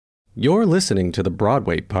You're listening to the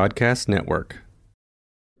Broadway Podcast Network.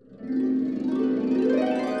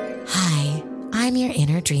 Hi, I'm your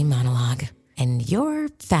inner dream monologue, and you're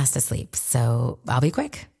fast asleep, so I'll be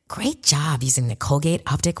quick. Great job using the Colgate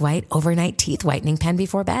Optic White Overnight Teeth Whitening Pen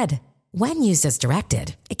before bed. When used as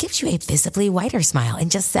directed, it gives you a visibly whiter smile in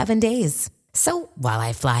just 7 days. So while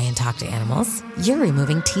I fly and talk to animals, you're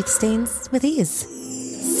removing teeth stains with ease.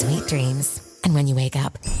 Sweet dreams. And when you wake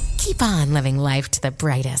up, keep on living life to the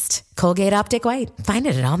brightest. Colgate Optic White. Find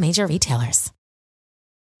it at all major retailers.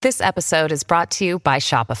 This episode is brought to you by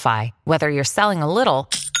Shopify. Whether you're selling a little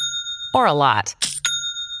or a lot,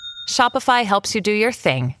 Shopify helps you do your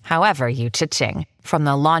thing, however you cha-ching. From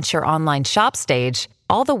the launch your online shop stage,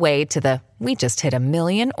 all the way to the we just hit 1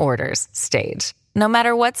 million orders stage. No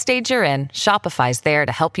matter what stage you're in, Shopify's there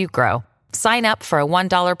to help you grow. Sign up for a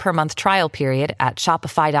 $1 per month trial period at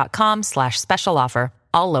shopify.com/special offer,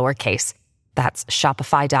 all lowercase. That's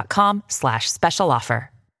shopify.com/special offer.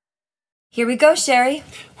 Here we go, Sherry.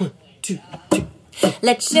 1, 2, 3.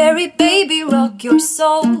 Let Sherry baby rock your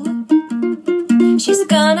soul. She's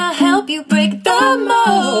gonna help you break the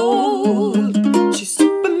mold. She's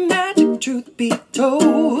super magic, truth be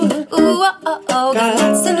told. Ooh, oh, oh, oh. Got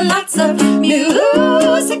lots and lots of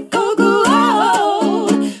musical gold.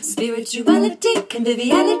 Spirituality,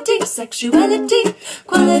 conviviality, sexuality,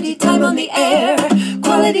 quality time on the air,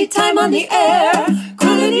 quality time on the air,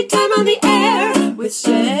 quality time on the air with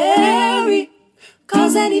Sherry.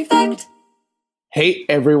 Cause and effect. Hey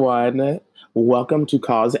everyone, welcome to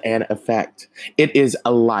Cause and Effect. It is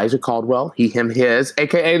Elijah Caldwell, he, him, his,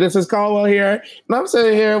 aka this is Caldwell here, and I'm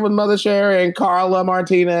sitting here with Mother Sherry and Carla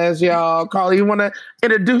Martinez, y'all. Carla, you want to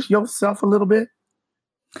introduce yourself a little bit?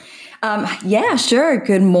 Yeah, sure.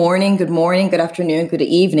 Good morning, good afternoon, good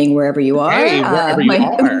evening, wherever you are. Hey, wherever you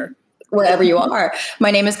are. Wherever you are. My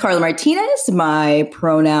name is Carla Martinez. My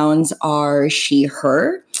pronouns are she,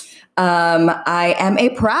 her. I am a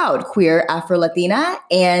proud queer Afro-Latina,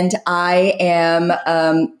 and I am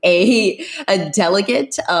a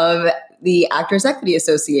delegate of the Actors Equity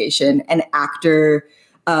Association, an actor,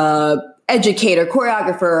 educator,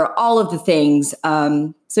 choreographer, all of the things.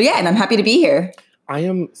 So yeah, and I'm happy to be here. I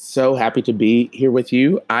am so happy to be here with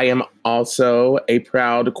you. I am also a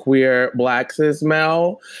proud queer Black cis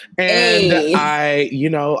male. And Hey. I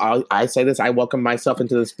say this, I welcome myself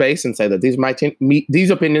into the space and say that these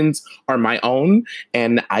opinions are my own.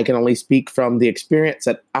 And I can only speak from the experience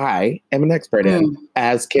that I am an expert in,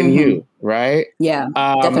 as can you, right? Yeah,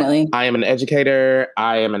 definitely. I am an educator.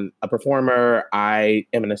 I am a performer. I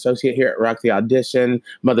am an associate here at Rock the Audition.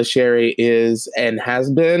 Mother Sherry is and has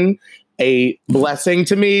been a blessing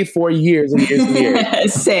to me for years and years and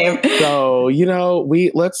years. Same. So,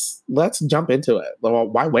 let's jump into it. Well,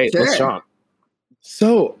 why wait? Sure. Let's jump.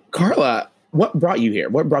 So, Carla, what brought you here?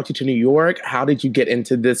 What brought you to New York? How did you get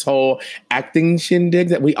into this whole acting shindig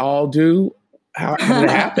that we all do? How did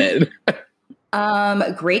it happen?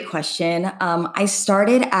 Great question. I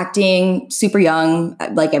started acting super young,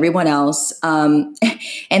 like everyone else. And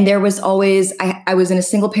there was always, I was in a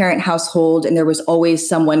single parent household, and there was always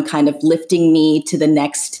someone kind of lifting me to the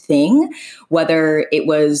next thing, whether it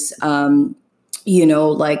was,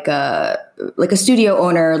 like a studio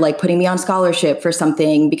owner, like putting me on scholarship for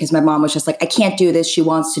something because my mom was just like, I can't do this. She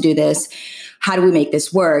wants to do this. How do we make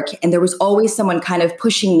this work? And there was always someone kind of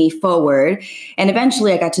pushing me forward. And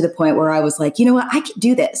eventually I got to the point where I was like, you know what, I could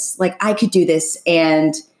do this. Like I could do this.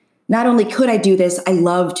 And not only could I do this, I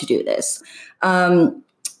love to do this.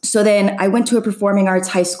 So then I went to a performing arts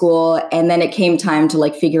high school, and then it came time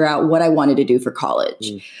to figure out what I wanted to do for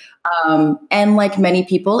college. And like many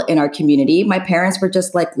people in our community, my parents were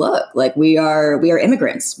just like, look, we are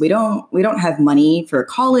immigrants. We don't have money for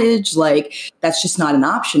college. That's just not an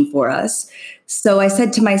option for us. So I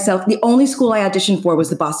said to myself, the only school I auditioned for was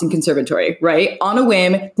the Boston Conservatory, right? On a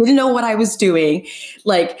whim, didn't know what I was doing,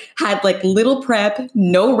 had little prep,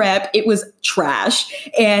 no rep. It was trash.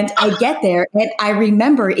 And I get there, and I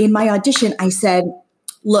remember in my audition, I said,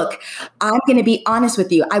 look, I'm going to be honest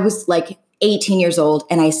with you. I was 18 years old.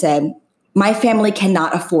 And I said, my family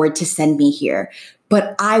cannot afford to send me here,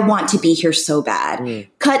 but I want to be here so bad.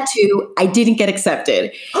 Cut to, I didn't get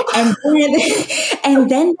accepted. And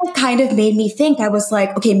then that kind of made me think. I was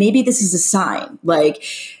like, okay, maybe this is a sign.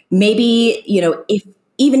 Maybe,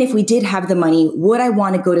 even if we did have the money, would I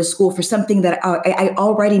want to go to school for something that I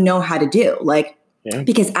already know how to do? Yeah.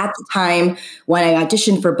 Because at the time when I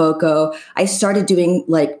auditioned for BOCO, I started doing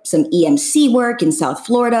some EMC work in South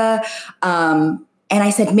Florida. And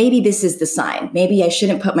I said, maybe this is the sign. Maybe I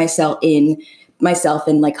shouldn't put myself in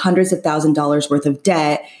hundreds of $1,000s worth of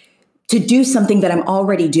debt to do something that I'm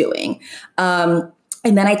already doing.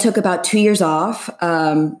 And then I took about 2 years off.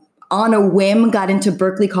 On a whim, got into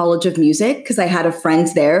Berklee College of Music because I had a friend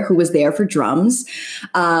there who was there for drums.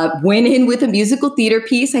 Went in with a musical theater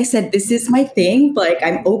piece. I said, this is my thing. Like,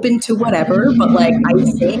 I'm open to whatever, but like, I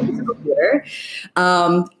sing musical theater.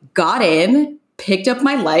 Got in, picked up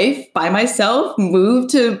my life by myself,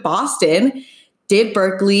 moved to Boston, did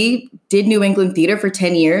Berklee, did New England theater for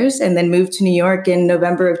 10 years, and then moved to New York in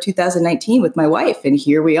November of 2019 with my wife. And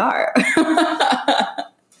here we are.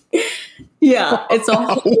 Yeah, it's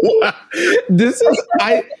all. This is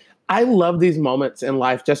I love these moments in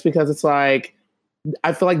life just because it's like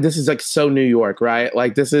I feel like this is like so New York, right?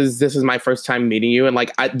 Like this is my first time meeting you, and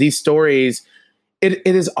like these stories, it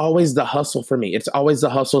is always the hustle for me. It's always the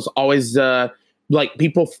hustle. It's always the like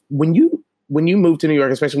people when you move to New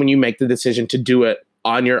York, especially when you make the decision to do it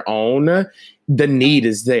on your own, the need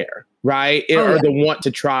is there, right? Or the want to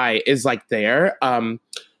try is like there.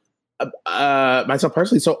 Myself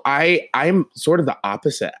personally, so I'm sort of the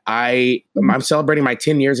opposite. I'm celebrating my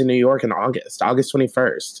 10 years in New York in August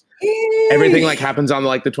 21st. Everything like happens on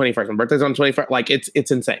like the 21st. My birthday's on the 21st. Like it's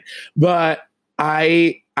insane. But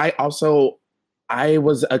I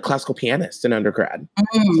was a classical pianist in undergrad.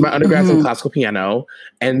 My undergrad's in classical piano,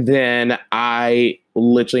 and then I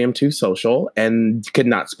literally am too social and could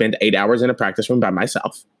not spend 8 hours in a practice room by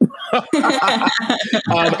myself.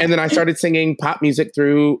 And then I started singing pop music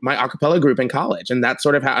through my a cappella group in college, and that's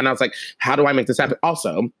sort of how. And I was like, how do I make this happen?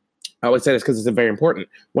 Also, I always say this because it's very important.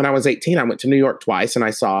 When I was 18, I went to New York twice, and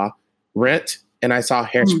I saw Rent and I saw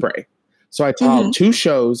Hairspray. So I saw two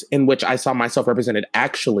shows in which I saw myself represented.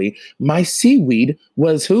 Actually, my seaweed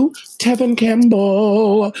was who? Tevin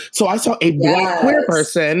Campbell. So I saw a Black queer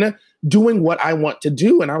person doing what I want to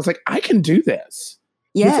do. And I was like, I can do this.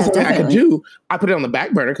 Yeah, this is something I could do. I put it on the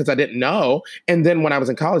back burner because I didn't know. And then when I was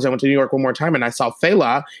in college, I went to New York one more time and I saw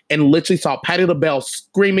Fela and literally saw Patti LaBelle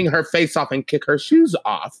screaming her face off and kick her shoes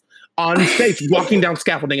off on stage, walking down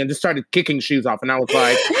scaffolding and just started kicking shoes off. And I was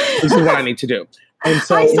like, this is what I need to do. And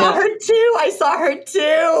so I saw her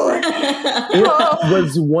too. It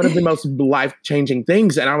was one of the most life-changing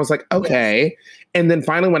things. And I was like, okay. Yes. And then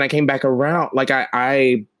finally, when I came back around, like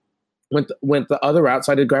I went the other route.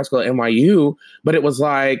 So I did grad school at NYU, but it was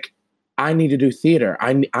like, I need to do theater.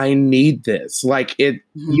 I need this. Like it,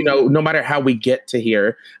 you know, no matter how we get to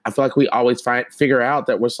here, I feel like we always figure out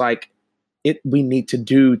that we're like, we need to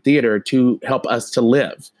do theater to help us to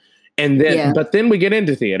live. And then, but then we get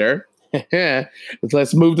into theater.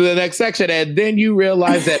 Let's move to the next section. And then you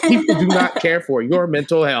realize that people do not care for your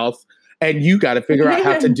mental health and you got to figure out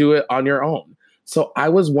how to do it on your own. So I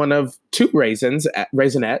was one of two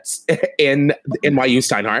Raisinets in NYU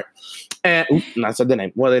Steinhardt. And I said the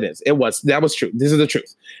name. Well, that was true. This is the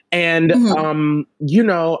truth. And, you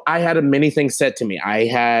know, I had many things said to me. I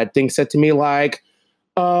had things said to me like,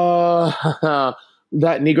 that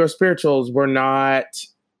Negro spirituals were not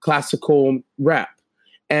classical rap.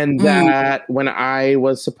 And that when I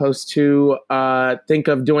was supposed to think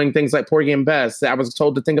of doing things like Porgy and Bess, I was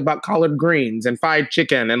told to think about collard greens and fried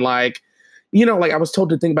chicken. And like, you know, like I was told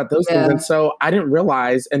to think about those things. And so I didn't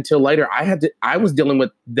realize until later I was dealing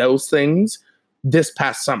with those things this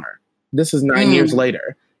past summer. This is 9 years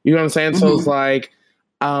later. You know what I'm saying? So it's like,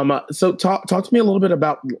 so talk to me a little bit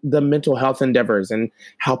about the mental health endeavors and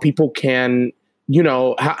how people can, you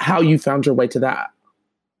know, how you found your way to that.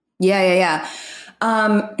 Yeah.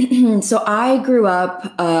 So I grew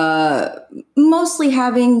up mostly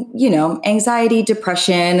having, you know, anxiety,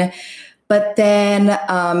 depression. But then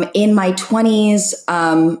in my 20s,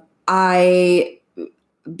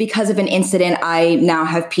 because of an incident, I now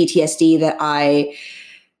have PTSD that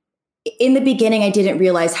in the beginning, I didn't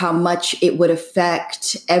realize how much it would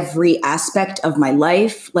affect every aspect of my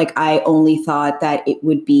life. Like I only thought that it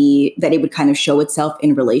would kind of show itself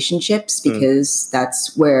in relationships because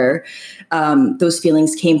that's where those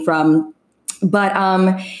feelings came from. But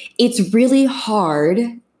it's really hard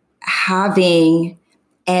having,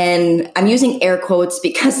 and I'm using air quotes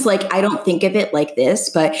because like, I don't think of it like this,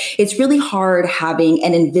 but it's really hard having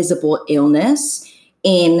an invisible illness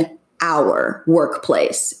in our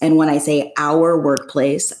workplace. And when I say our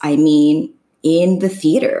workplace, I mean in the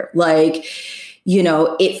theater. Like, you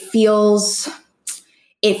know, it feels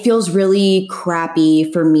really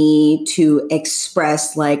crappy for me to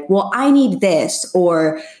express like, well, I need this,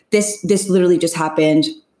 or this literally just happened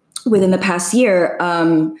within the past year.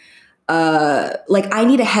 Like I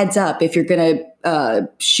need a heads up if you're going to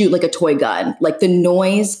shoot like a toy gun, like the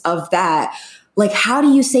noise of that. Like, how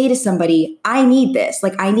do you say to somebody, I need this,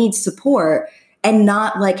 like I need support, and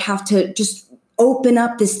not like have to just open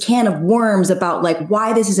up this can of worms about like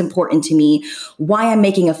why this is important to me, why I'm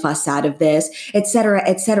making a fuss out of this, et cetera,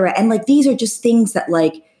 et cetera. And like, these are just things that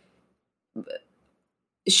like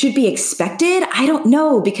should be expected. I don't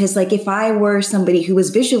know, because like if I were somebody who was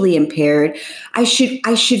visually impaired, I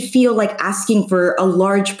should feel like asking for a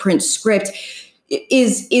large print script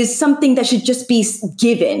is something that should just be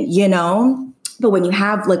given, you know? But when you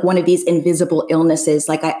have like one of these invisible illnesses,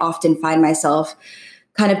 like I often find myself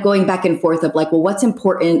kind of going back and forth of like, well, what's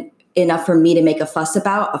important enough for me to make a fuss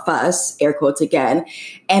about, a fuss, air quotes again,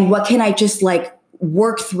 and what can I just like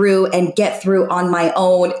work through and get through on my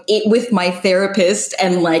own with my therapist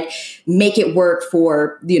and like make it work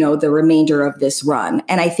for, you know, the remainder of this run.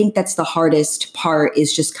 And I think that's the hardest part,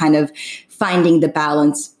 is just kind of finding the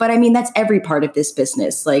balance. But I mean, that's every part of this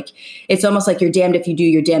business. Like, it's almost like you're damned if you do,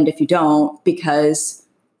 you're damned if you don't, because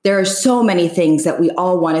there are so many things that we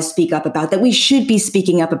all want to speak up about, that we should be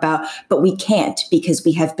speaking up about, but we can't, because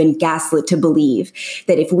we have been gaslit to believe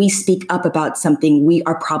that if we speak up about something, we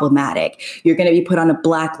are problematic. You're going to be put on a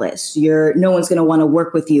blacklist. No one's going to want to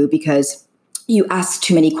work with you because you ask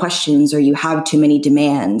too many questions or you have too many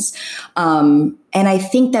demands. And I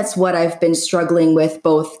think that's what I've been struggling with,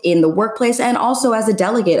 both in the workplace and also as a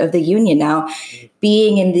delegate of the union now,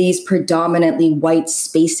 being in these predominantly white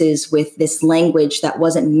spaces with this language that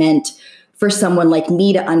wasn't meant for someone like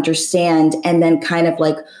me to understand. And then kind of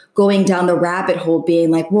like going down the rabbit hole,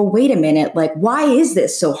 being like, well, wait a minute, like, why is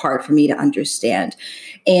this so hard for me to understand?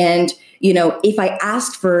 And you know, if I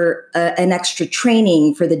asked for an extra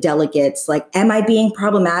training for the delegates, like, am I being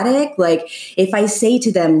problematic? Like, if I say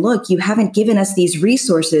to them, look, you haven't given us these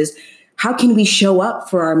resources, how can we show up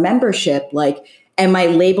for our membership? Like, am I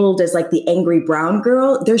labeled as like the angry brown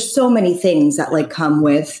girl? There's so many things that like come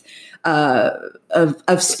with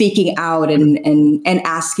of speaking out and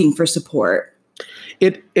asking for support.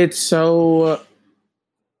 It's so,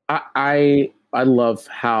 I love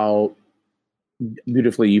how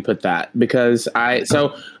beautifully you put that, because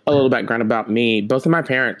so a little background about me. Both of my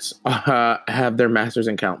parents have their masters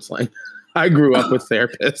in counseling. I grew up with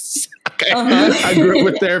therapists. Okay? I grew up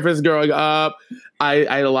with therapists growing up. I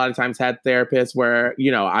a lot of times had therapists where,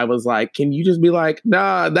 you know, I was like, can you just be like,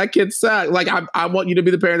 nah, that kid sucks. Like, I want you to be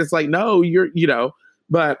the parent that's like, no, you're, you know.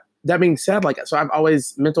 But that being said, like, so I've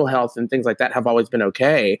always, mental health and things like that have always been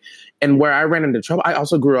okay. And where I ran into trouble, I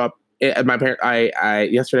also grew up, my parent,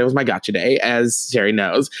 yesterday was my gotcha day, as Sherry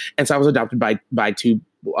knows. And so I was adopted by two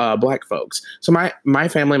Black folks. So my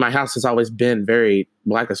family, my house has always been very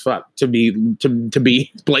Black as fuck, to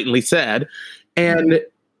be blatantly said. And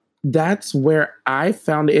that's where I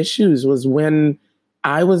found issues, was when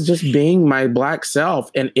I was just being my Black self,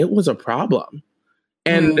 and it was a problem.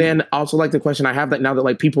 And then also, like, the question I have that now that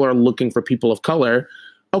like people are looking for people of color,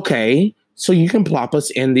 okay, so you can plop us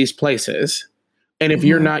in these places. And if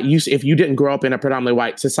you're not used, if you didn't grow up in a predominantly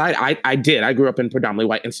white society, I did. I grew up in predominantly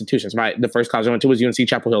white institutions. The first college I went to was UNC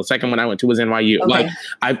Chapel Hill. Second one I went to was NYU. Okay. Like,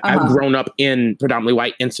 I've grown up in predominantly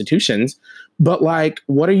white institutions. But like,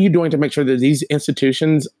 what are you doing to make sure that these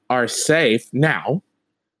institutions are safe now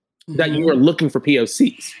that you are looking for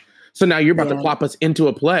POCs? So now you're about to plop us into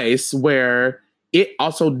a place where it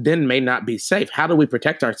also then may not be safe. How do we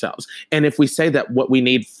protect ourselves? And if we say that what we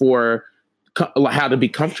need for how to be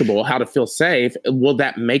comfortable, how to feel safe, will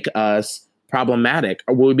that make us problematic,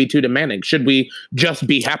 or will we be too demanding? Should we just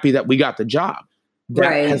be happy that we got the job?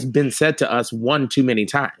 That has been said to us one too many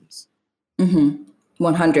times.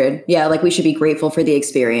 100. Yeah. Like, we should be grateful for the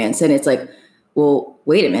experience. And it's like, well,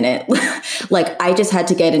 wait a minute. Like, I just had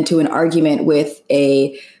to get into an argument with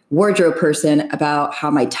a wardrobe person about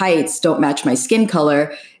how my tights don't match my skin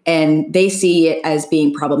color. And they see it as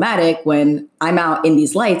being problematic when I'm out in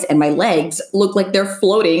these lights and my legs look like they're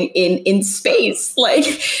floating in space.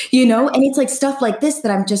 Like, you know, and it's like stuff like this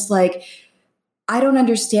that I'm just like, I don't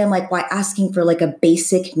understand, like, why asking for like a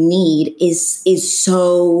basic need is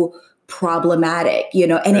so problematic, you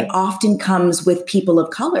know, and it often comes with people of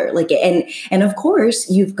color. Like, and of course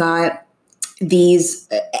you've got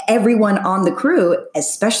everyone on the crew,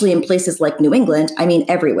 especially in places like New England. I mean,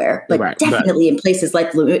 everywhere, but definitely in places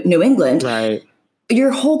like New England,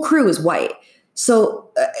 your whole crew is white. So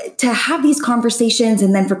to have these conversations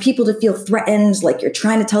and then for people to feel threatened, like you're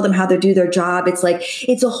trying to tell them how to do their job, it's like,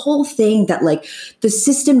 it's a whole thing that like the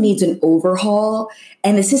system needs an overhaul.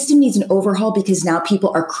 And the system needs an overhaul because now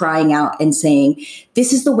people are crying out and saying,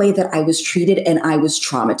 this is the way that I was treated and I was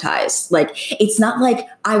traumatized. Like, it's not like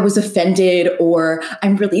I was offended or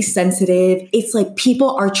I'm really sensitive. It's like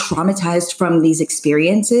people are traumatized from these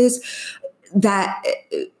experiences that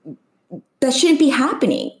that shouldn't be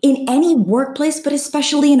happening in any workplace, but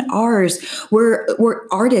especially in ours. We're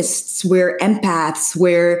artists, we're empaths,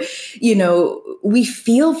 we're, you know, we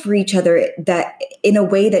feel for each other that in a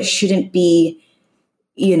way that shouldn't be,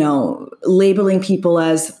 you know, labeling people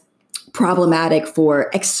as problematic for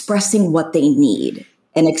expressing what they need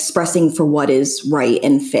and expressing for what is right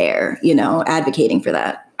and fair, you know, advocating for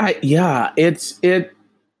that.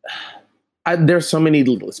 There's so many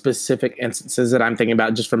specific instances that I'm thinking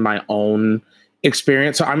about just from my own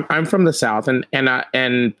experience. So I'm from the South,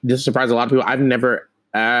 and this surprised a lot of people. I've never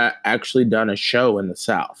actually done a show in the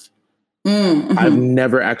South. Mm-hmm. I've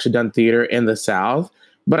never actually done theater in the South,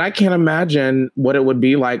 but I can't imagine what it would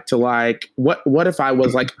be like to what if I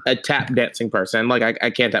was like a tap dancing person? Like I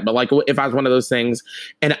can't tap, but like if I was one of those things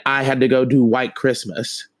and I had to go do White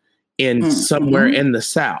Christmas in somewhere in the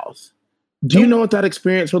South. Do you know what that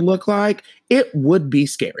experience would look like? It would be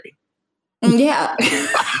scary. Yeah.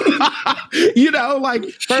 You know, like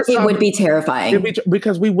first it would be terrifying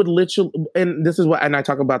because we would literally, and this is what, and I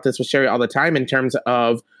talk about this with Sherry all the time in terms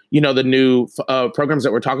of, you know, the new programs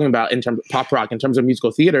that we're talking about in terms of pop rock, in terms of musical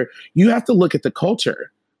theater. You have to look at the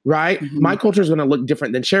culture, right? Mm-hmm. My culture is going to look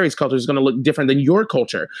different than Sherry's culture is going to look different than your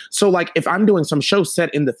culture. So like if I'm doing some show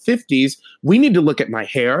set in the 50s, we need to look at my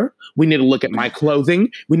hair. We need to look at my clothing.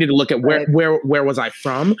 We need to look at where was I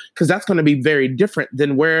from? Because that's going to be very different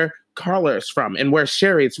than where Carla is from and where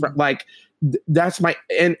Sherry is from. Like that's my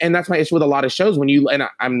issue with a lot of shows when you, and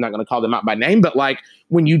I'm not going to call them out by name, but like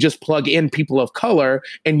when you just plug in people of color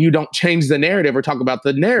and you don't change the narrative or talk about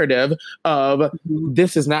the narrative of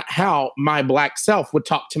this is not how my Black self would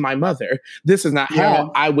talk to my mother. This is not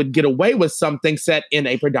how I would get away with something set in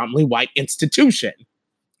a predominantly white institution.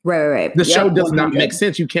 Right. The show does not make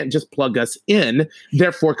sense. You can't just plug us in,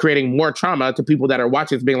 therefore creating more trauma to people that are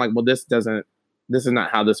watching, being like, well, this is not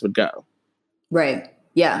how this would go. Right.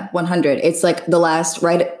 Yeah, 100. It's like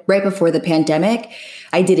right before the pandemic,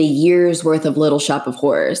 I did a year's worth of Little Shop of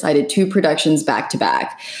Horrors. I did 2 productions back to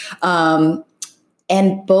back.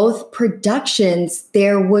 And both productions,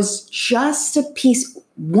 there was just a piece,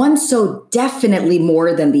 one so definitely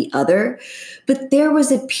more than the other, but there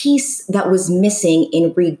was a piece that was missing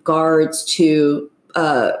in regards to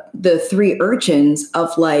the 3 urchins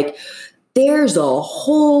of like, there's a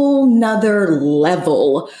whole nother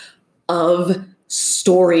level of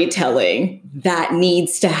storytelling that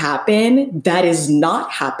needs to happen that is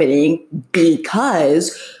not happening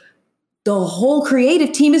because the whole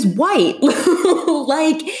creative team is white.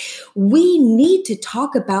 Like, we need to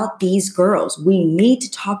talk about these girls. We need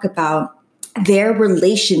to talk about their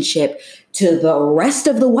relationship to the rest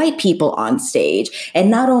of the white people on stage,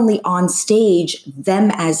 and not only on stage,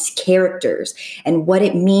 them as characters and what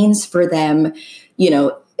it means for them, you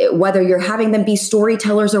know, whether you're having them be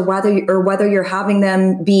storytellers or whether you're having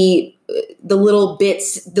them be the little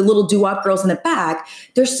bits, the little doo-wop girls in the back,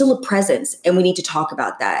 there's still a presence, and we need to talk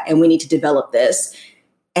about that, and we need to develop this.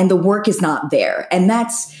 And the work is not there. And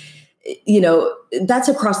that's, you know, that's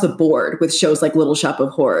across the board with shows like Little Shop of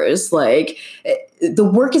Horrors. Like, the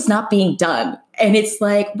work is not being done. And it's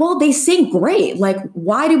like, well, they sing great. Like,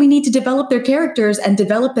 why do we need to develop their characters and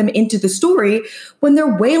develop them into the story when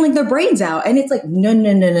they're wailing their brains out? And it's like,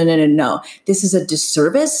 no. This is a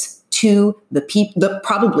disservice to the people,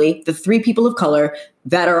 probably the 3 people of color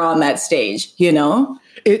that are on that stage, you know?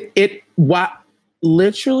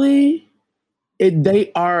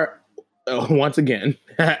 They are, once again,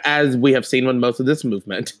 as we have seen with most of this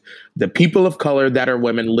movement, the people of color that are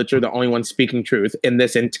women, literally the only ones speaking truth in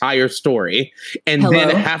this entire story, and then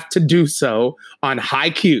have to do so on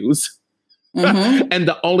high cues. Mm-hmm. And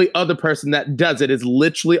the only other person that does it is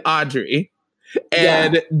literally Audrey.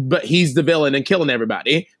 But he's the villain and killing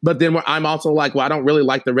everybody. But then I'm also like, well, I don't really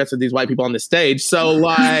like the rest of these white people on the stage. So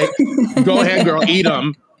like, go ahead, girl, eat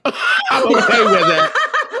them. I'm okay with it.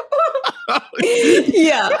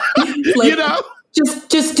 Yeah. Like, you know?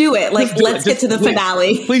 Just do it. Like, let's get to the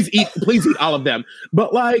finale. Please eat all of them.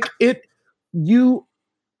 But like and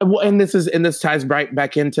this ties right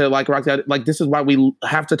back into like rock. Like, this is why we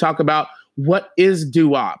have to talk about what is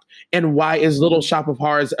doo-wop and why is Little Shop of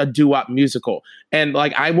Horrors a doo-wop musical. And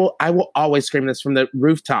like, I will always scream this from the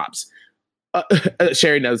rooftops.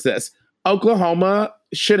 Sherry knows this. Oklahoma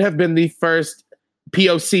should have been the first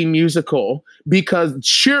POC musical because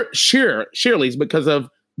Shirley's because of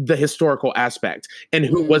the historical aspect and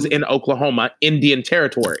who was in Oklahoma, Indian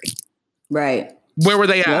Territory. Right. Where were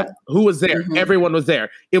they at? Yep. Who was there? Mm-hmm. Everyone was there.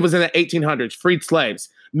 It was in the 1800s, freed slaves,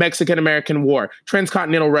 Mexican-American War,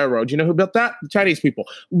 Transcontinental Railroad. You know who built that? The Chinese people.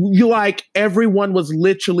 Everyone was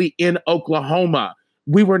literally in Oklahoma.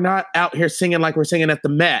 We were not out here singing like we're singing at the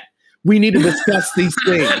Met. We need to discuss these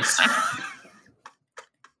things.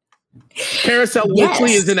 Carousel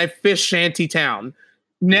literally is in a fish shanty town.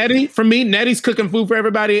 Nettie, for me, Nettie's cooking food for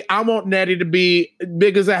everybody. I want Nettie to be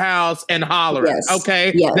big as a house and hollering.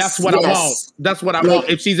 Okay? That's what I want. That's what I want.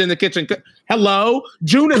 If she's in the kitchen, hello?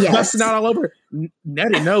 June is busting out all over.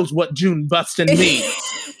 Nettie knows what June busting means.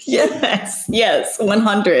 Yes,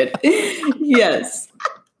 100. Yes.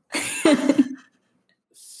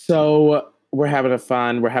 So we're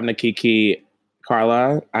having we're having a kiki.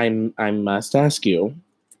 Carla, I must ask you,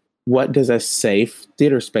 what does a safe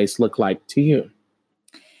theater space look like to you?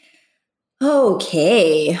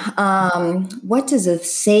 Okay. What does a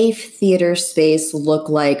safe theater space look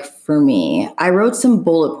like for me? I wrote some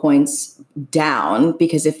bullet points down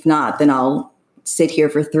because if not, then I'll sit here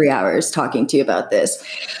for 3 hours talking to you about this.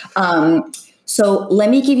 So let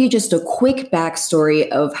me give you just a quick backstory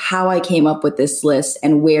of how I came up with this list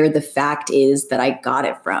and where the fact is that I got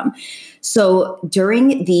it from. So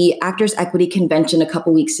during the Actors Equity Convention a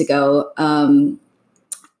couple weeks ago,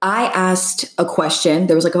 I asked a question.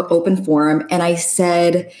 There was like an open forum, and I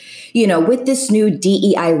said, with this new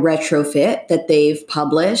DEI retrofit that they've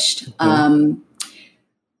published,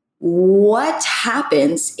 what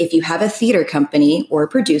happens if you have a theater company or a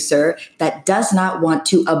producer that does not want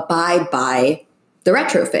to abide by the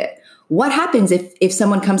retrofit? What happens if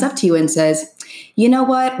someone comes up to you and says, you know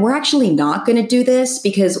what, we're actually not going to do this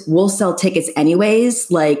because we'll sell tickets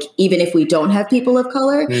anyways, like even if we don't have people of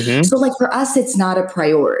color. So like for us, it's not a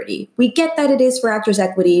priority. We get that it is for Actors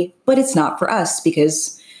Equity, but it's not for us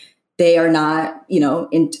because they are not,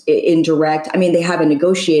 in direct. I mean, they have a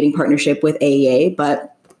negotiating partnership with AEA, but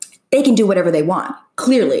they can do whatever they want,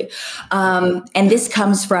 clearly. And this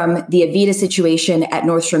comes from the Evita situation at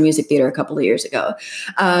North Shore Music Theater a couple of years ago.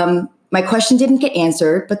 My question didn't get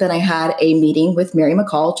answered, but then I had a meeting with Mary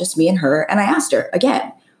McCall, just me and her, and I asked her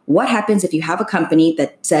again, what happens if you have a company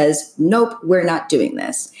that says, nope, we're not doing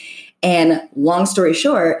this? And long story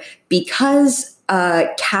short, because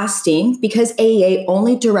casting, because AEA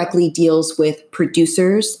only directly deals with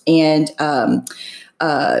producers and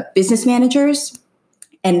business managers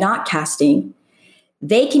and not casting,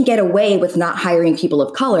 they can get away with not hiring people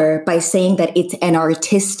of color by saying that it's an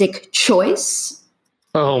artistic choice.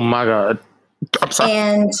 Oh my God. I'm sorry.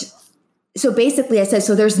 And so basically I said,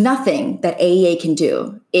 so there's nothing that AEA can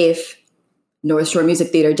do if North Shore Music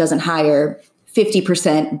Theater doesn't hire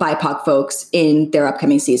 50% BIPOC folks in their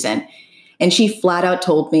upcoming season. And she flat out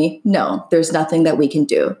told me, no, there's nothing that we can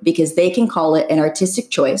do because they can call it an artistic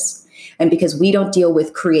choice. And because we don't deal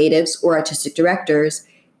with creatives or artistic directors,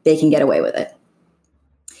 they can get away with it.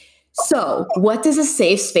 So what does a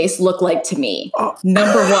safe space look like to me?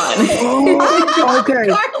 Number one. Okay,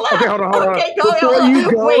 hold on. Before you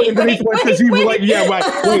go into these questions,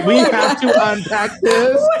 we have to unpack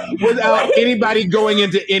this without anybody going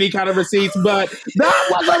into any kind of receipts, but that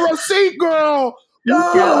was a receipt, girl.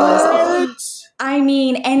 I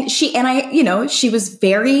mean, and she was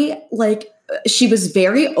very she was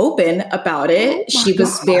very open about it. She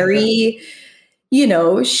was very,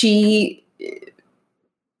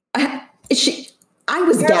 I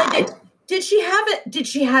was gagged. Did she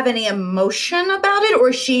have any emotion about it,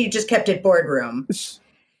 or she just kept it boardroom?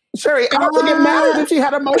 Sherry, I don't think it mattered if she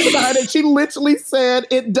had emotion behind it. She literally said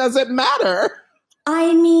it doesn't matter.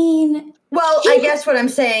 I mean, well, I guess what I'm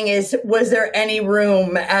saying is, was there any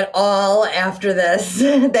room at all after this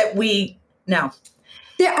that no?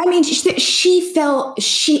 I mean,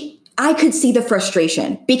 I could see the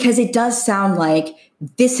frustration because it does sound like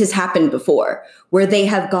this has happened before where they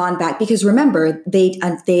have gone back, because remember they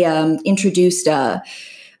introduced a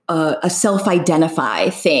self-identify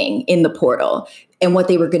thing in the portal and what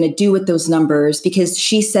they were going to do with those numbers, because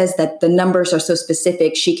she says that the numbers are so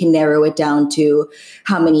specific, she can narrow it down to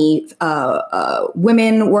how many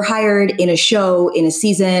women were hired in a show, in a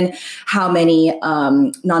season, how many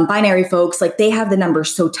non-binary folks. Like, they have the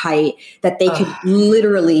numbers so tight that they could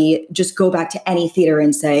literally just go back to any theater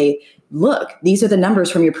and say, look, these are the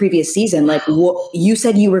numbers from your previous season. Like, you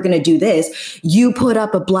said you were going to do this. You put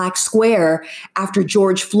up a black square after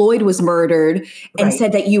George Floyd was murdered and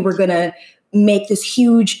said that you were going to make this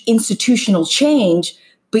huge institutional change,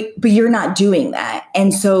 but you're not doing that.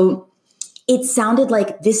 And so it sounded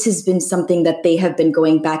like this has been something that they have been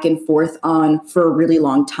going back and forth on for a really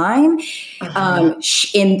long time.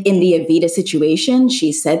 In the Evita situation,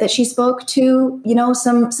 she said that she spoke to,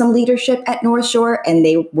 some leadership at North Shore, and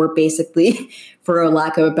they were basically, for a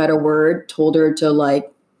lack of a better word, told her to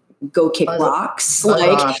go kick rocks.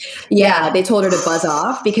 They told her to buzz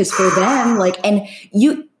off, because for them,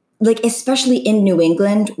 especially in New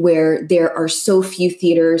England, where there are so few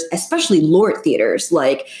theaters, especially LORT theaters,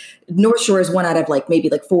 North Shore is one out of like maybe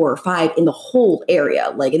like 4 or 5 in the whole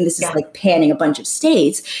area. Like, and this is like panning a bunch of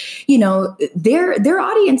states, you know, their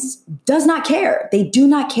audience does not care. They do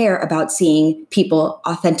not care about seeing people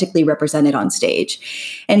authentically represented on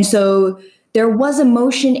stage. And so there was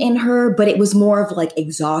emotion in her, but it was more of like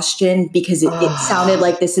exhaustion because it sounded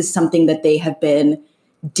like this is something that they have been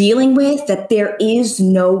dealing with, that there is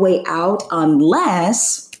no way out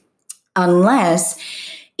unless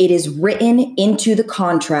it is written into the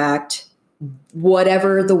contract,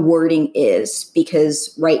 whatever the wording is,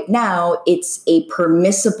 because right now it's a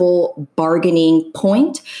permissible bargaining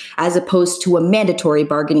point as opposed to a mandatory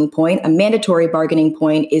bargaining point. A mandatory bargaining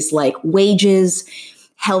point is like wages,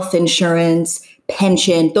 health insurance,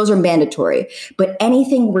 pension, those are mandatory. But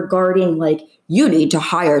anything regarding like, you need to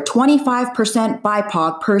hire 25%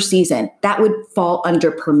 BIPOC per season, that would fall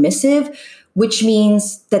under permissive, which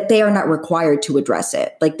means that they are not required to address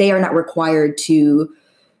it. Like they are not required to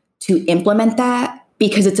implement that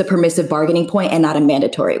because it's a permissive bargaining point and not a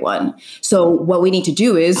mandatory one. So what we need to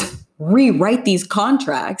do is rewrite these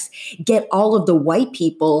contracts, get all of the white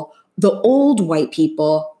people, the old white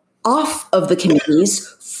people, off of the committees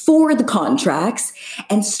for the contracts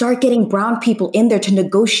and start getting brown people in there to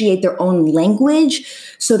negotiate their own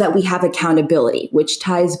language so that we have accountability, which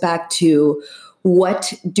ties back to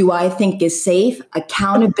what do I think is safe?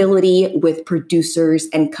 Accountability with producers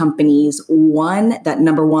and companies.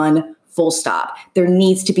 Number one, full stop. There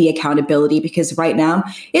needs to be accountability because right now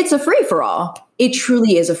it's a free for all. It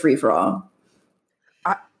truly is a free for all.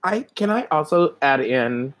 Can I also add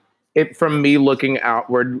in it from me looking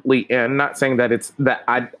outwardly in, not saying that it's that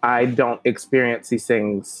I don't experience these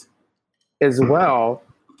things as well,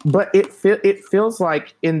 but it feels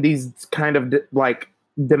like in these kind of like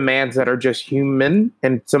demands that are just human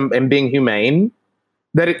and being humane,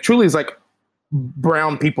 that it truly is like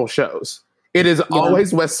brown people shows. It is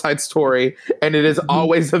always West Side Story and it is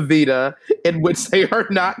always Evita, in which they are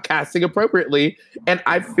not casting appropriately. And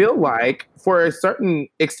I feel like for a certain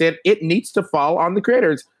extent, it needs to fall on the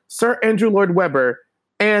creators. Sir Andrew Lloyd Webber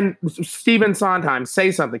and Stephen Sondheim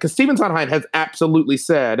say something, because Stephen Sondheim has absolutely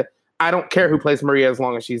said, I don't care who plays Maria as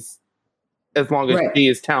long as she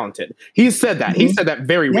is talented. He's said that. He said that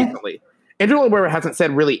very recently. Andrew Lloyd Webber hasn't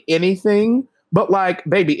said really anything, but like,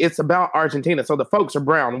 baby, it's about Argentina. So the folks are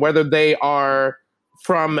brown, whether they are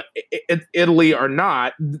from Italy or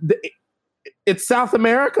not. It's South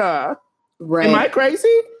America. Right. Am I crazy?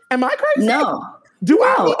 No.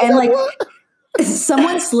 And like,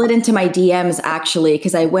 someone slid into my DMs actually,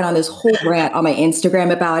 because I went on this whole rant on my Instagram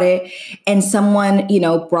about it. And someone,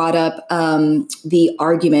 brought up the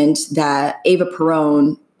argument that Eva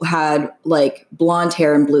Perón had like blonde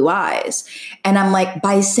hair and blue eyes. And I'm like,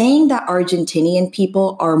 by saying that Argentinian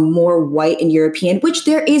people are more white and European, which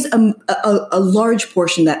there is a large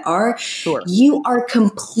portion that are, sure, you are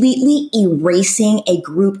completely erasing a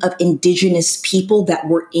group of indigenous people that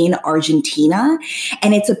were in Argentina.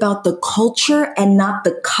 And it's about the culture and not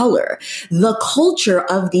the color. The culture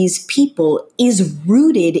of these people is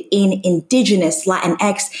rooted in indigenous,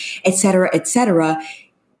 Latinx, et cetera,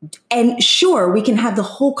 and sure, we can have the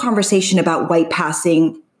whole conversation about white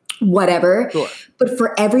passing, whatever. Sure. But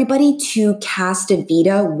for everybody to cast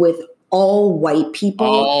Evita with all white people,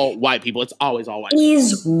 it's always all white,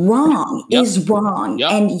 is wrong. Yep. Is wrong.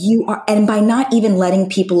 Yep. And by not even letting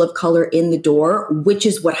people of color in the door, which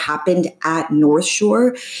is what happened at North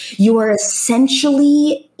Shore, you are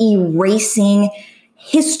essentially erasing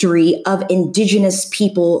history of indigenous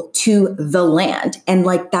people to the land. And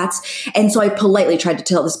so I politely tried to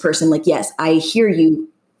tell this person, like, yes, I hear you.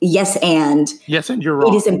 Yes, and you're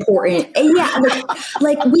wrong. It is important. And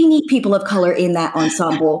like we need people of color in that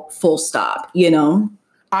ensemble, full stop,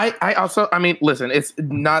 I also, listen, it's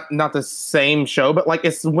not the same show, but like,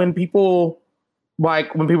 it's when people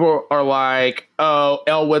are like, oh,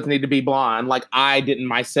 Elle Woods need to be blonde. Like I didn't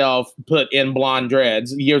myself put in blonde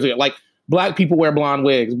dreads years ago. Like, Black people wear blonde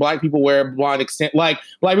wigs. Black people wear blonde extent. Like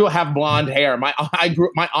Black people have blonde hair. My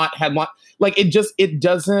aunt had blonde. Like it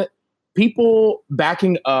doesn't. People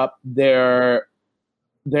backing up their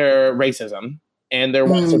racism and their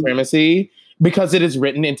white supremacy because it is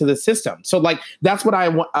written into the system. So like that's what I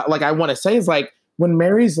want. I want to say is like when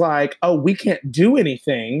Mary's like, oh, we can't do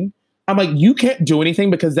anything. I'm like, you can't do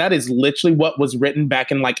anything because that is literally what was written back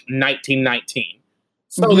in like 1919.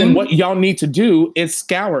 So then what y'all need to do is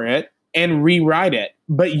scour it and rewrite it,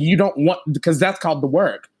 but you don't want, because that's called the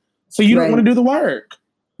work. So you don't want to do the work.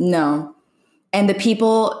 No. And the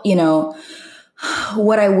people,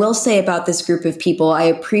 what I will say about this group of people, I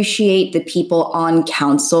appreciate the people on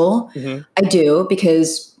council. I do,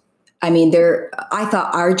 because I mean, I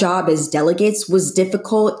thought our job as delegates was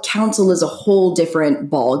difficult. Council is a whole different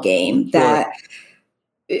ball game that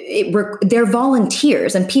they're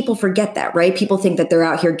volunteers, and people forget that, right? People think that they're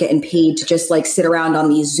out here getting paid to just like sit around on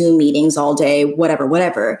these Zoom meetings all day,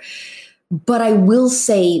 whatever. But I will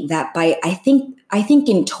say that I think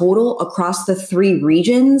in total across the 3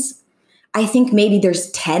 regions, I think maybe there's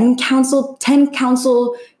 10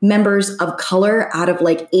 council members of color out of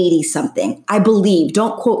like 80 something. I believe,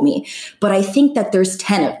 don't quote me, but I think that there's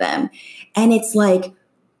 10 of them. And it's like,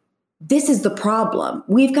 this is the problem.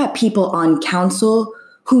 We've got people on council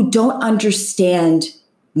who don't understand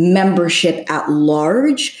membership at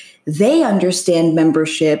large. They understand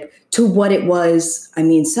membership to what it was. I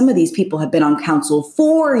mean, some of these people have been on council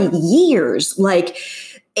for years. Like,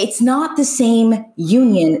 it's not the same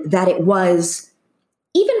union that it was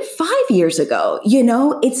even 5 years ago. You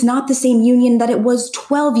know, it's not the same union that it was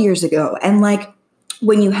 12 years ago. And like,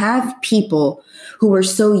 when you have people who are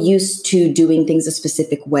so used to doing things a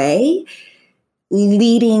specific way,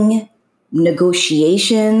 leading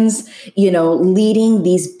negotiations, you know, leading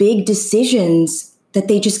these big decisions that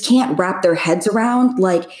they just can't wrap their heads around,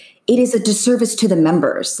 like, it is a disservice to the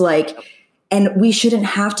members. Like, and we shouldn't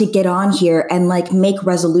have to get on here and like make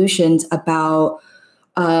resolutions about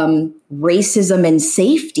racism and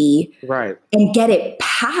safety, right, and get it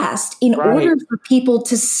passed in order for people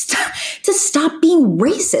to stop being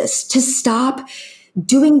racist, to stop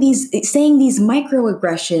saying these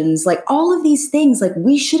microaggressions, like all of these things. Like,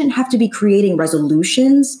 we shouldn't have to be creating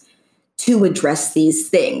resolutions to address these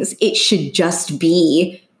things. It should just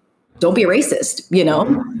be, don't be racist, you know?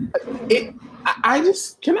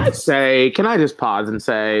 Can I just pause and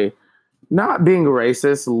say, not being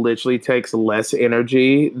racist literally takes less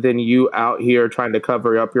energy than you out here trying to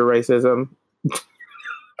cover up your racism.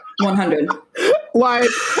 100. Like,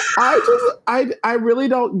 I really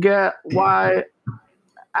don't get why.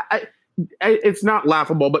 It's not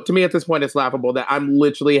laughable, but to me at this point, it's laughable that I'm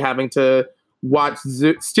literally having to watch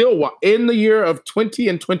in the year of 20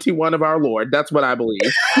 and 21 of our Lord. That's what I believe.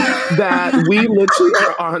 That we literally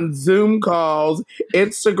are on Zoom calls,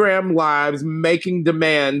 Instagram lives, making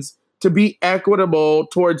demands to be equitable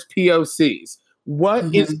towards POCs.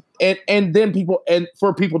 What is and then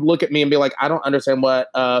for people to look at me and be like, I don't understand what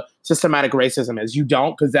systematic racism is. You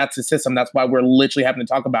don't, because that's a system. That's why we're literally having to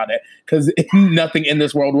talk about it, because nothing in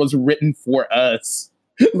this world was written for us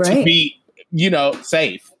to be, you know,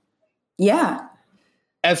 safe. Yeah.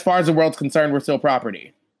 As far as the world's concerned, we're still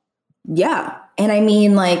property. Yeah. And I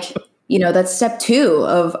mean, like, you know, that's step 2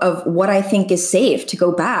 of what I think is safe to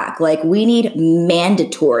go back. Like, we need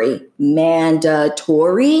mandatory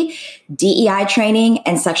DEI training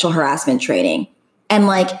and sexual harassment training. And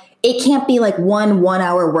like, it can't be like one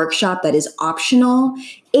hour workshop that is optional.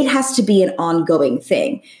 It has to be an ongoing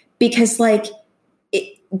thing, because like,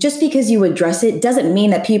 just because you address it doesn't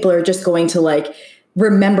mean that people are just going to like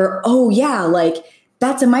remember, oh yeah, like,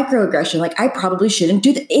 that's a microaggression. Like, I probably shouldn't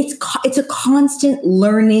do that. It's a constant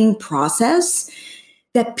learning process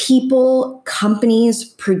that people, companies,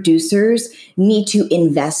 producers need to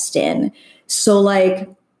invest in. So like,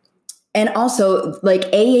 and also like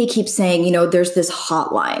AA keeps saying, you know, there's this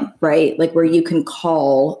hotline, right? Like, where you can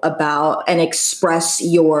call about and express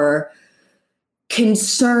your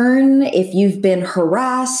concern if you've been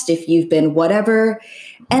harassed, if you've been whatever.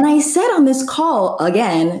 And I said on this call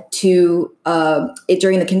again to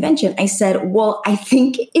during the convention, I said, well, I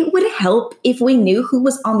think it would help if we knew who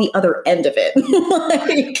was on the other end of it.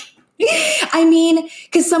 Like, I mean,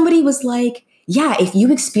 because somebody was like, yeah, if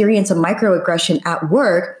you experience a microaggression at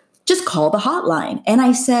work, just call the hotline. And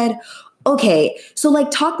I said, okay, so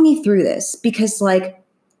like, talk me through this, because like,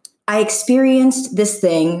 I experienced this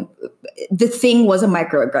thing. The thing was a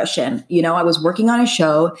microaggression. You know, I was working on a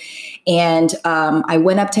show, and I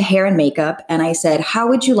went up to hair and makeup, and I said, how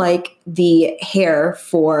would you like the hair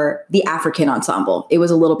for the African ensemble? It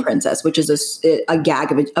was a Little Princess, which is a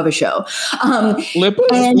gag of a show.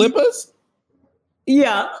 Lippas?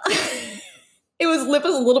 Yeah. It was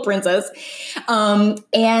Lippis, Little Princess. And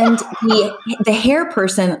the hair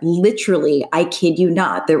person, literally, I kid you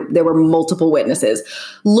not, there were multiple witnesses,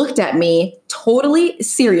 looked at me totally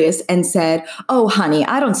serious and said, oh, honey,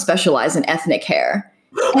 I don't specialize in ethnic hair.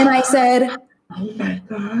 And I said, oh my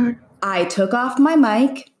God. I took off my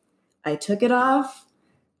mic. I took it off.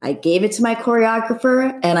 I gave it to my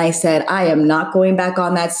choreographer. And I said, I am not going back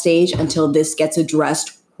on that stage until this gets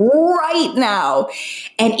addressed right now.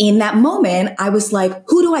 And in that moment, I was like,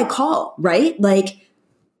 who do I call? Right? Like,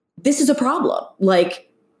 this is a problem. Like,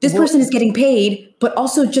 this person is getting paid, but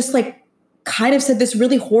also just like kind of said this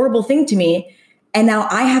really horrible thing to me. And now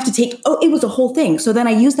I have to it was a whole thing. So then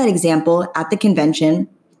I used that example at the convention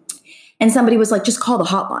and somebody was like, just call the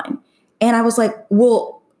hotline. And I was like,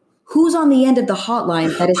 well, who's on the end of the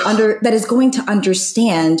hotline that is going to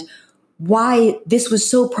understand why this was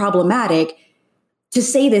so problematic to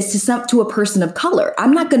say this to a person of color?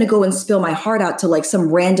 I'm not going to go and spill my heart out to like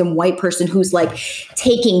some random white person who's like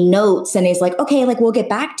taking notes and is like, okay, like we'll get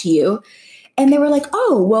back to you. And they were like,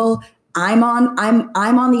 oh, well, I'm on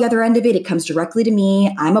the other end of it. It comes directly to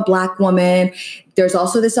me. I'm a Black woman. There's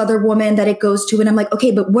also this other woman that it goes to. And I'm like,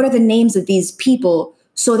 okay, but what are the names of these people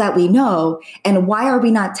so that we know? And why are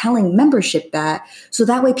we not telling membership that? So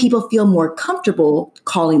that way people feel more comfortable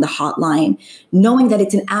calling the hotline, knowing that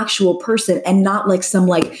it's an actual person and not like some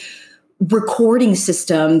like recording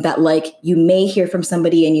system that like you may hear from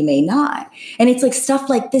somebody and you may not. And it's like stuff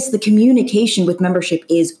like this. The communication with membership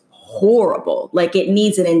is horrible. Like it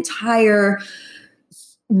needs an entire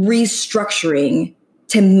restructuring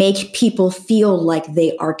to make people feel like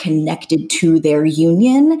they are connected to their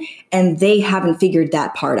union, and they haven't figured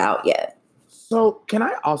that part out yet. So can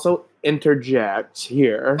I also interject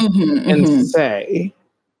here and say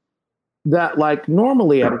that like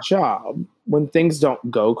normally at a job, when things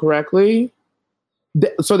don't go correctly,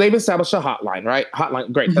 so they've established a hotline, right?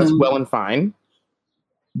 Hotline, great, that's well and fine.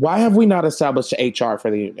 Why have we not established HR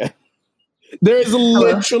for the union? There is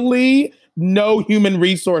literally no human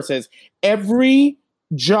resources. Every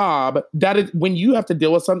job that is, when you have to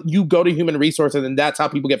deal with something, you go to human resources, and that's how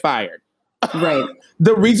people get fired. Right.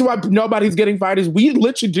 The reason why nobody's getting fired is we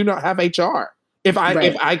literally do not have HR. If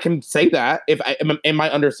I can say that, if I am in my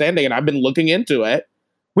understanding, and I've been looking into it,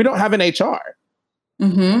 we don't have an HR.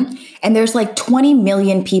 And there's like 20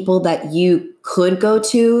 million people that you could go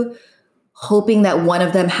to, hoping that one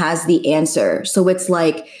of them has the answer. So it's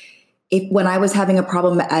like, when I was having a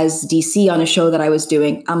problem as DC on a show that I was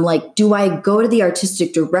doing, I'm like, do I go to the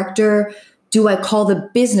artistic director? Do I call the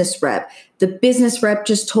business rep? The business rep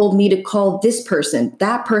just told me to call this person.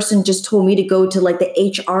 That person just told me to go to like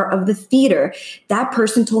the HR of the theater. That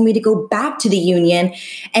person told me to go back to the union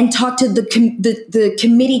and talk to the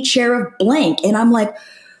committee chair of blank. And I'm like,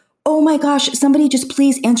 oh my gosh, somebody just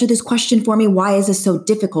please answer this question for me. Why is this so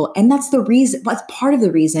difficult? And that's part of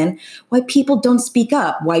the reason why people don't speak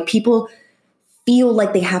up, why people feel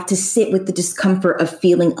like they have to sit with the discomfort of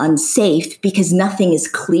feeling unsafe because nothing is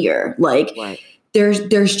clear. Like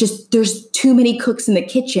there's too many cooks in the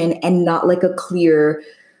kitchen and not like a clear,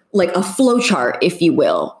 like a flow chart, if you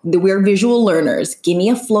will. We're visual learners. Give me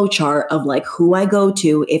a flow chart of like who I go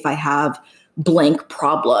to if I have blank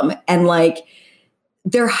problem. And like,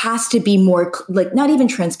 there has to be more, like, not even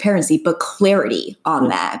transparency, but clarity on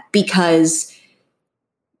that, because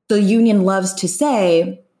the union loves to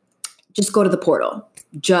say, just go to the portal.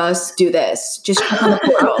 Just do this. Just click on the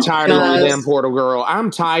portal. I'm tired of the damn portal, girl. I'm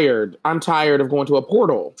tired. I'm tired of going to a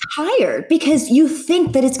portal. Tired because you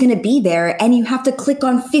think that it's going to be there and you have to click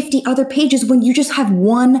on 50 other pages when you just have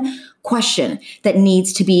one question that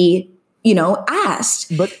needs to be,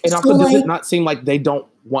 asked. But it also does it not seem like they don't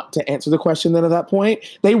want to answer the question then at that point?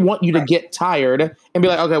 They want you to get tired and be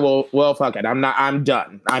like, okay, well, fuck it. I'm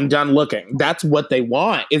done. I'm done looking. That's what they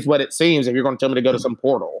want, is what it seems, if you're going to tell me to go to some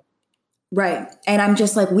portal. Right. And I'm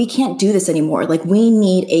just like, we can't do this anymore. Like, we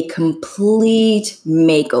need a complete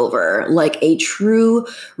makeover, like a true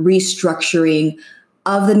restructuring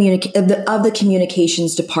of the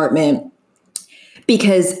communications department.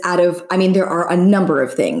 Because there are a number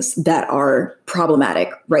of things that are problematic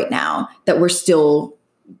right now that we're still,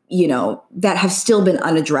 that have still been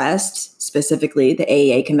unaddressed, specifically the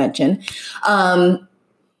AEA convention.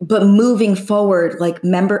 But moving forward,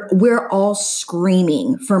 we're all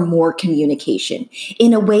screaming for more communication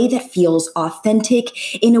in a way that feels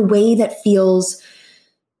authentic, in a way that feels,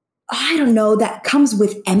 that comes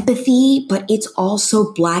with empathy, but it's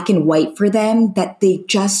also black and white for them, that they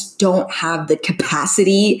just don't have the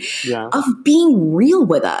capacity of being real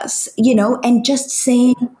with us, and just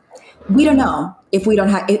saying, we don't know. If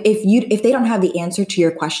they don't have the answer to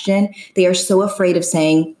your question, they are so afraid of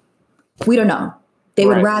saying, we don't know. They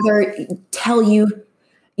would rather tell you,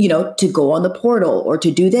 to go on the portal or to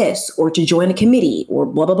do this or to join a committee or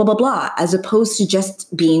blah, blah, blah, blah, blah, as opposed to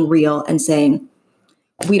just being real and saying,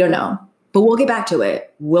 we don't know, but we'll get back to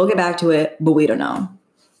it. We'll get back to it, but we don't know.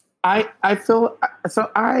 I feel,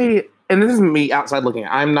 and this is me outside looking.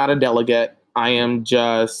 I'm not a delegate. I am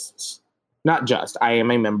I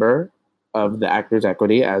am a member of the Actors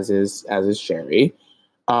Equity, as is Sherry.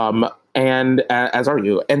 And as are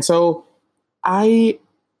you. And so and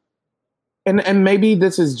maybe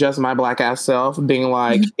this is just my black ass self being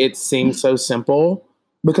like, it seems so simple,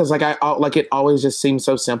 because like like it always just seems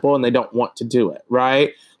so simple and they don't want to do it.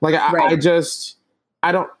 Right. Like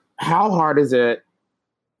I don't, how hard is it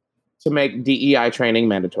to make DEI training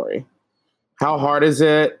mandatory? How hard is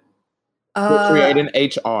it to create an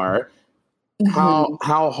HR?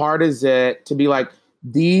 How hard is it to be like,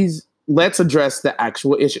 let's address the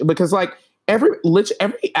actual issue? Because like every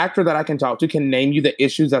actor that I can talk to can name you the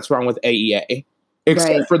issues that's wrong with AEA,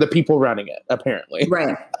 except for the people running it, apparently.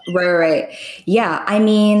 Right. Yeah. I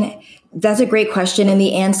mean, that's a great question. And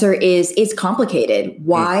the answer is it's complicated.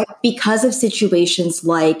 Why? Because of situations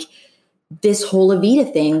like this whole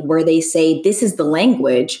Evita thing where they say this is the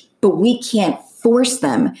language, but we can't force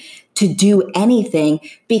them to do anything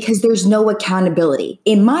because there's no accountability.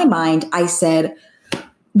 In my mind, I said,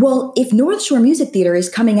 well, if North Shore Music Theater is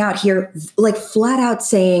coming out here like flat out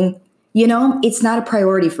saying, you know, it's not a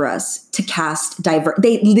priority for us to cast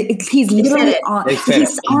he's literally on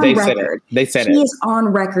record. He is on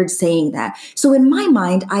record saying that. So in my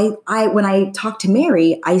mind, I when I talked to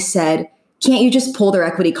Mary, I said, can't you just pull their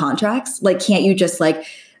equity contracts? Like, can't you just like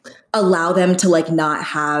allow them to like not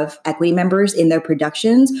have equity members in their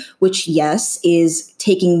productions, which yes, is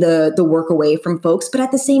taking the work away from folks. But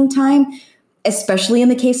at the same time, especially in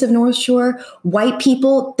the case of North Shore, white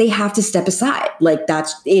people, they have to step aside. Like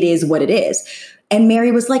it is what it is. And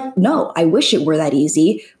Mary was like, no, I wish it were that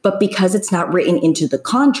easy. But because it's not written into the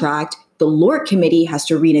contract, the LORT committee has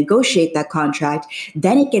to renegotiate that contract.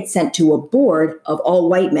 Then it gets sent to a board of all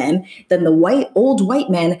white men. Then the old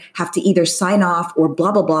white men have to either sign off or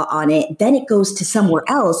blah, blah, blah on it. Then it goes to somewhere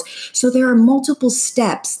else. So there are multiple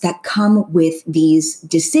steps that come with these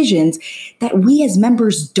decisions that we as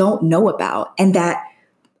members don't know about and that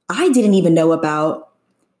I didn't even know about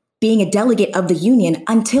being a delegate of the union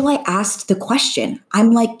until I asked the question.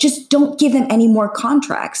 I'm like, just don't give them any more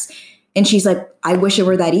contracts. And she's like, I wish it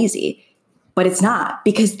were that easy. But it's not,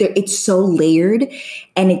 because it's so layered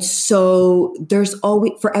and there's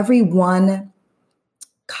always, for every one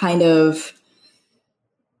kind of,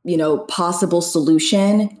 you know, possible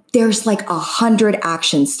solution, there's like 100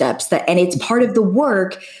 action steps and it's part of the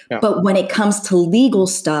work. Yeah. But when it comes to legal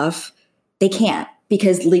stuff, they can't,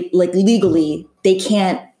 because legally they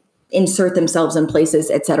can't insert themselves in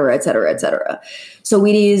places, et cetera, et cetera, et cetera. So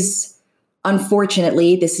it is,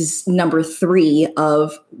 unfortunately, this is number 3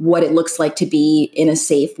 of what it looks like to be in a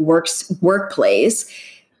safe workplace.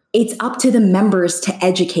 It's up to the members to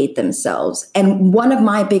educate themselves. And one of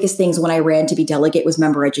my biggest things when I ran to be delegate was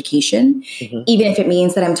member education, even if it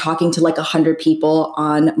means that I'm talking to like 100 people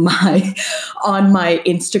on my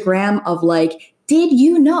Instagram of like, did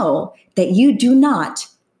you know that you do not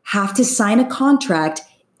have to sign a contract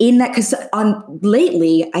in that? Because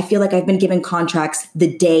lately, I feel like I've been given contracts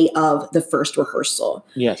the day of the first rehearsal.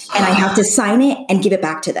 Yes. And I have to sign it and give it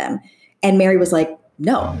back to them. And Mary was like,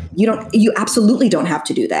 no, you absolutely don't have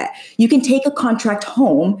to do that. You can take a contract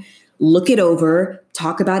home, look it over,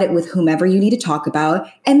 talk about it with whomever you need to talk about,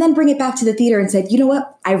 and then bring it back to the theater and say, you know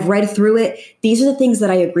what? I've read through it. These are the things that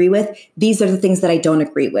I agree with. These are the things that I don't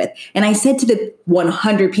agree with. And I said to the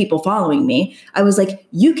 100 people following me, I was like,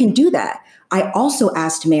 you can do that. I also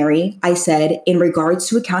asked Mary, I said, in regards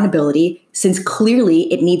to accountability, since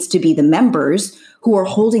clearly it needs to be the members who are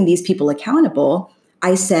holding these people accountable,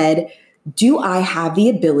 I said, do I have the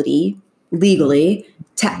ability legally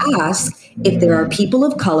to ask if there are people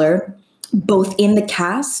of color both in the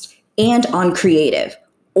cast and on creative,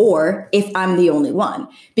 or if I'm the only one?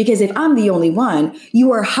 Because if I'm the only one,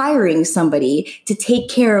 you are hiring somebody to take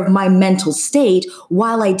care of my mental state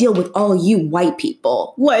while I deal with all you white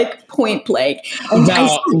people, like point blank. And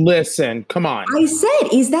now, listen, come on. I said,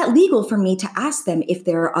 is that legal for me to ask them if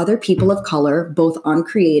there are other people of color, both on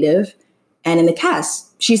creative and in the cast?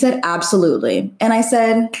 She said, absolutely. And I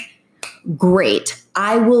said, great.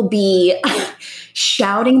 I will be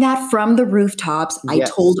shouting that from the rooftops. Yes.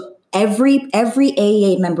 I told every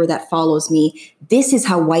AAA member that follows me, this is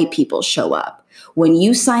how white people show up. When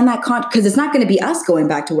you sign that contract, because it's not going to be us going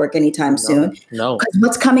back to work anytime soon. No. Because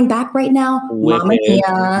what's coming back right now?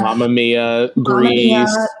 Mamma Mia,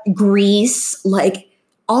 Grease, like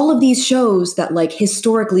all of these shows that like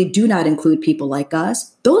historically do not include people like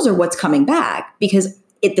us. Those are what's coming back because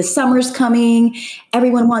the summer's coming.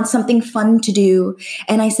 Everyone wants something fun to do.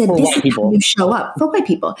 And I said, this is how you show up for white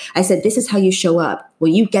people. I said, this is how you show up.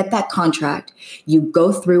 When you get that contract, you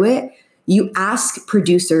go through it, you ask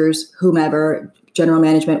producers, whomever, general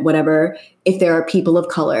management, whatever, if there are people of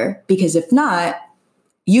color, because if not,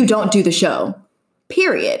 you don't do the show,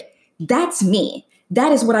 period. That's me.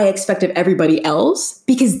 That is what I expect of everybody else,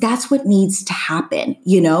 because that's what needs to happen.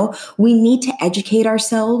 You know, we need to educate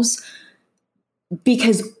ourselves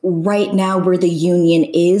because right now where the union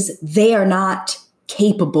is, they are not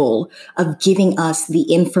capable of giving us the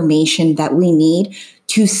information that we need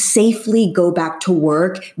to safely go back to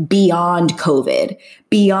work beyond COVID,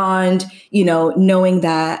 beyond, knowing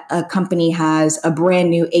that a company has a brand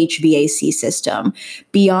new HVAC system,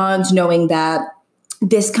 beyond knowing that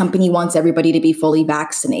this company wants everybody to be fully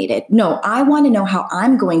vaccinated. No, I want to know how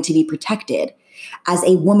I'm going to be protected as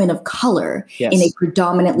a woman of color in a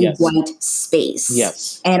predominantly white space.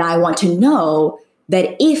 Yes. And I want to know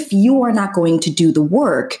that if you are not going to do the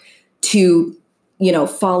work to,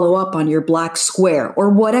 follow up on your black square or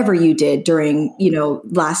whatever you did during,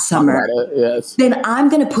 last summer, then I'm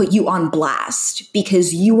going to put you on blast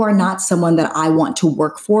because you are not someone that I want to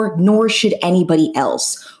work for, nor should anybody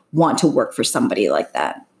else want to work for somebody like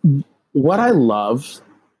that. What I love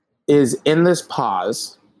is in this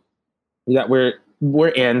pause that we're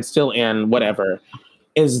still in, whatever,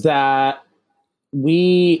 is that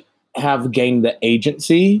we have gained the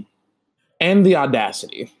agency and the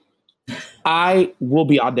audacity. I will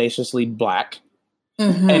be audaciously Black,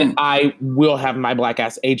 and I will have my Black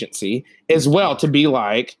ass agency as well to be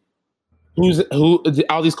like, who,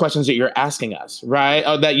 all these questions that you're asking us, right?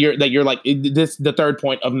 That you're like, this, the third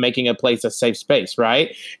point of making a place a safe space,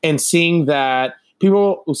 right? And seeing that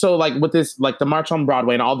people, so like with this, like the March on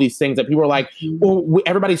Broadway and all these things that people are like, well,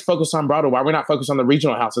 everybody's focused on Broadway. Why are we not focused on the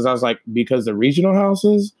regional houses? I was like, because the regional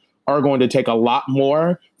houses are going to take a lot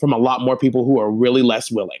more from a lot more people who are really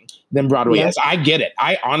less willing than Broadway is. I get it.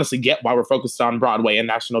 I honestly get why we're focused on Broadway and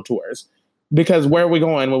national tours, because where are we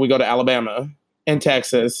going when we go to Alabama and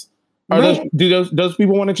Texas? Do those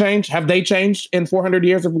people want to change? Have they changed in 400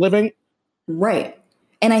 years of living? Right.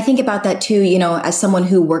 And I think about that too, as someone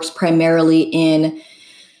who works primarily in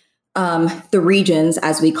the regions,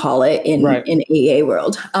 as we call it in AA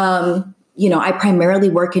world. I primarily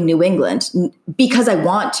work in New England because I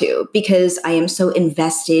want to, because I am so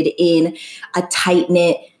invested in a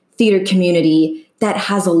tight-knit theater community that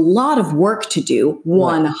has a lot of work to do,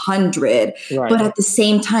 100. Right. But at the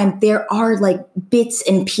same time, there are like bits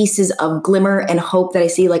and pieces of glimmer and hope that I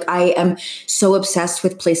see. Like I am so obsessed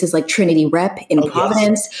with places like Trinity Rep in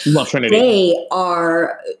Providence. Yes. Love Trinity. They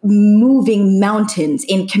are moving mountains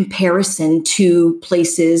in comparison to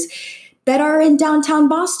places that are in downtown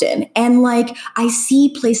Boston. And like, I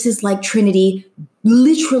see places like Trinity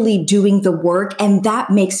literally doing the work, and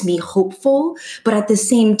that makes me hopeful. But at the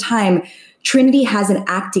same time, Trinity has an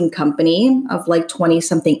acting company of like 20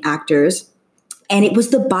 something actors. And it was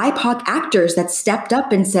the BIPOC actors that stepped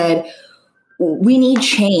up and said, we need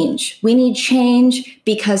change. We need change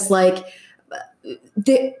because like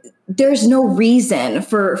there's no reason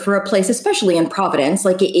for a place, especially in Providence.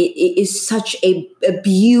 Like it is such a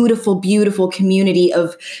beautiful, beautiful community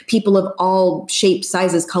of people of all shapes,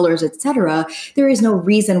 sizes, colors, etc. There is no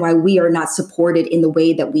reason why we are not supported in the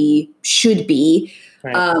way that we should be.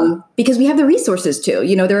 Right. Because we have the resources to,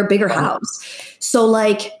 they're a bigger house. So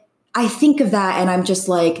like, I think of that and I'm just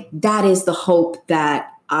like, that is the hope that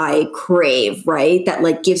I crave, right? That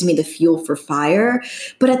like gives me the fuel for fire.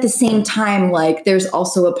 But at the same time, like there's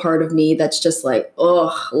also a part of me that's just like,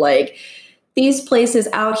 like these places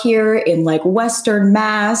out here in like Western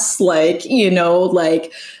Mass, like, in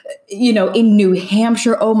New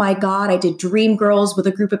Hampshire. Oh my God, I did Dreamgirls with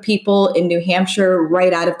a group of people in New Hampshire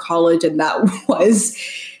right out of college. And that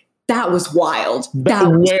was wild.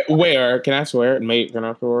 Where? Can I swear? Can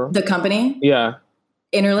I swear? The company? Yeah.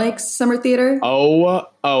 Interlakes Summer Theater. I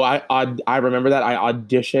remember that. I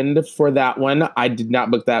auditioned for that one. I did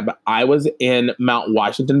not book that, but I was in Mount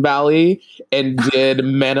Washington Valley and did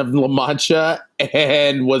Men of La Mancha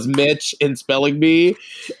and was Mitch in Spelling Bee.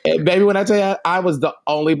 And baby, when I tell you, I was the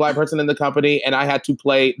only Black person in the company and I had to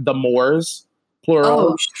play the Moors, plural.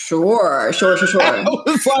 Oh, sure. I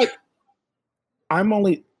was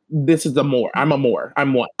like, this is the Moor. I'm a Moor.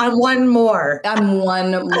 I'm one. I'm one more.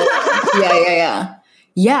 Yeah.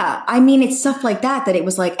 Yeah, I mean, it's stuff like that it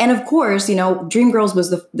was like, and of course, Dreamgirls was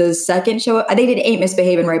the second show. They did Ain't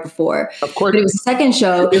Misbehaving right before. Of course. But it was the second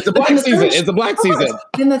show. It's the Black season. It's the Black season.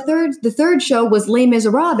 Then the third show was Les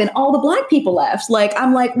Miserables, and all the Black people left. Like,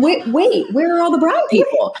 I'm like, wait, where are all the brown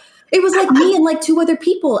people? It was like me and like two other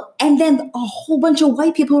people. And then a whole bunch of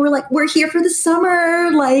white people were like, we're here for the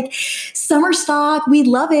summer, like summer stock. We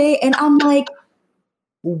love it. And I'm like,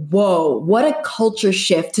 whoa, what a culture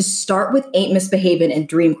shift to start with Ain't Misbehaving and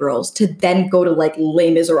Dreamgirls to then go to like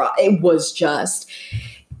Les Miserables.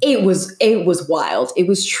 It was wild. It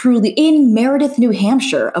was truly in Meredith, New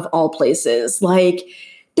Hampshire, of all places. Like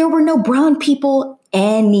there were no brown people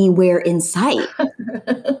anywhere in sight.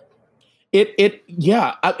 But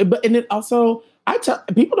it also,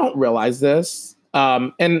 people don't realize this.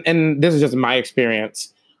 And this is just my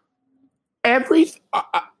experience. Everything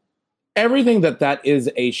that is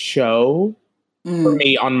a show for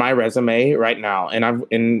me on my resume right now,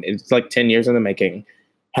 and it's like 10 years in the making,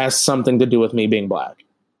 has something to do with me being Black.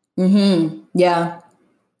 Yeah.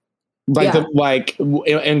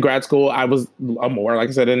 In grad school, I was Amor, like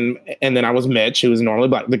I said, and then I was Mitch, who was normally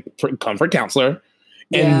Black, the comfort counselor.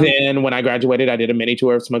 And then when I graduated, I did a mini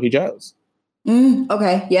tour of Smokey Joe's.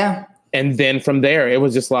 Okay, yeah. And then from there, it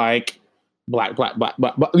was just like black,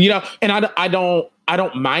 you know. And I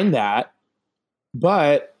don't mind that,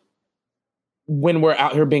 but when we're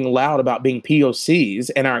out here being loud about being POCs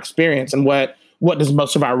and our experience and what does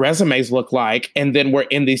most of our resumes look like, and then we're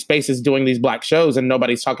in these spaces doing these Black shows, and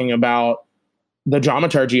nobody's talking about the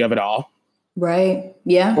dramaturgy of it all, right?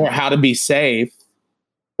 Yeah, or how to be safe,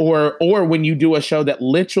 or when you do a show that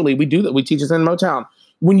literally we teach this in Motown.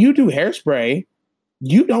 When you do Hairspray,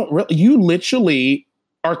 you literally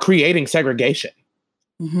are creating segregation.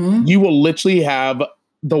 You will literally have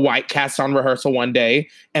the white cast on rehearsal one day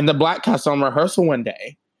and the Black cast on rehearsal one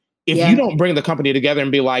day. If you don't bring the company together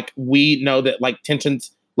and be like, we know that like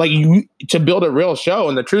tensions, like to build a real show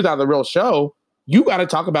and the truth out of the real show, you got to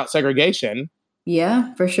talk about segregation.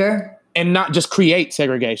 Yeah, for sure. And not just create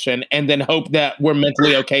segregation and then hope that we're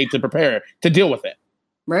mentally okay to prepare to deal with it.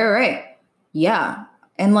 Right. Yeah.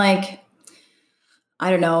 And like,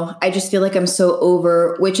 I don't know. I just feel like I'm so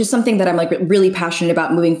over, which is something that I'm like really passionate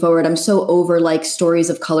about moving forward. I'm so over like stories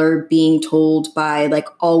of color being told by like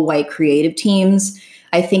all white creative teams.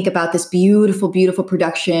 I think about this beautiful, beautiful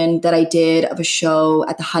production that I did of a show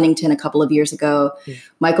at the Huntington a couple of years ago.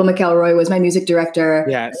 Michael McElroy was my music director.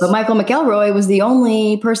 Yes. But Michael McElroy was the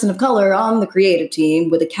only person of color on the creative team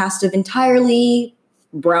with a cast of entirely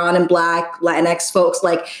brown and Black Latinx folks.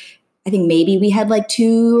 Like, I think maybe we had like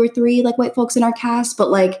 2 or 3 like white folks in our cast, but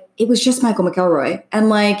like it was just Michael McElroy. And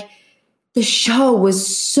like the show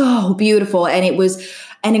was so beautiful and it was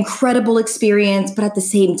an incredible experience. But at the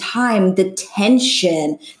same time, the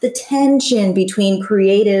tension between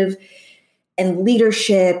creative and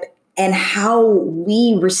leadership and how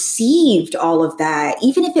we received all of that,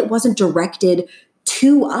 even if it wasn't directed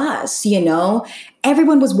to us, you know,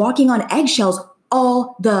 everyone was walking on eggshells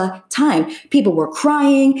all the time. People were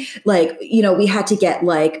crying. Like, you know, we had to get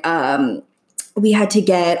our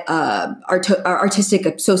artistic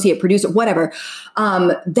associate producer, whatever,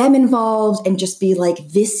 them involved and just be like,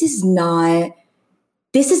 this is not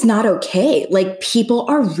okay. Like people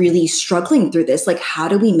are really struggling through this. Like, how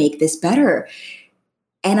do we make this better?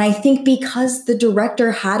 And I think because the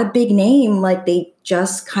director had a big name, like they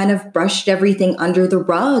just kind of brushed everything under the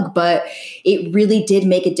rug, but it really did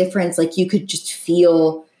make a difference. Like you could just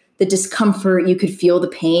feel the discomfort. You could feel the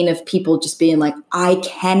pain of people just being like, I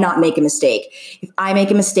cannot make a mistake. If I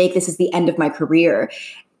make a mistake, this is the end of my career.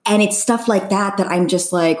 And it's stuff like that I'm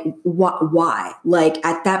just like, why? Like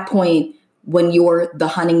at that point, when you're the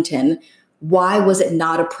Huntington, why was it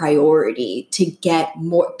not a priority to get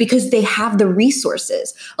more? Because they have the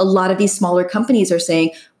resources. A lot of these smaller companies are saying,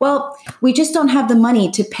 well, we just don't have the money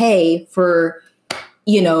to pay for,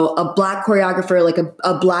 you know, a Black choreographer, like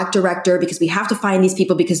a Black director, because we have to find these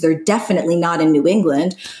people because they're definitely not in New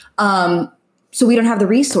England. So we don't have the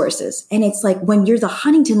resources. And it's like, when you're the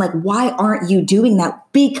Huntington, like, why aren't you doing that?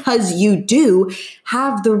 Because you do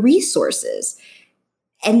have the resources.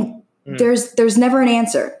 And there's never an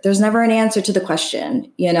answer. There's never an answer to the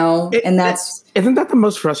question, you know? And that's... Isn't that the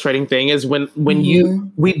most frustrating thing is when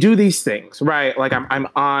we do these things, right? Like I'm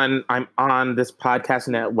on this podcast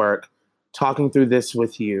network talking through this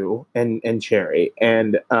with you and Cherry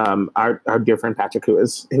and our dear friend Patrick, who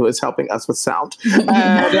is helping us with sound.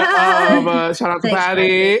 And, shout out to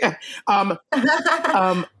Patty.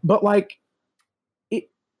 But like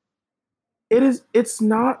it's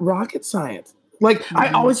not rocket science. Like I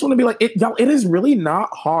always want to be like, it is really not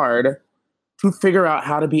hard to figure out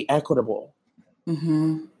how to be equitable.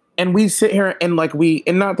 And we sit here and like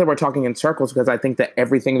and not that we're talking in circles, because I think that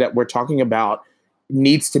everything that we're talking about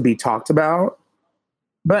needs to be talked about.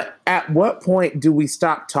 But at what point do we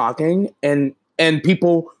stop talking and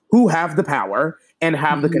people who have the power and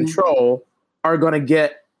have the control are going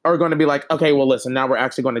to be like, okay, well, listen, now we're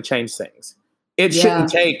actually going to change things. It shouldn't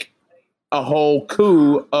take a whole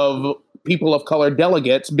coup of people of color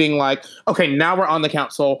delegates being like, okay, now we're on the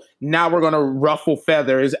council. Now we're going to ruffle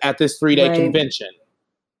feathers at this 3-day convention.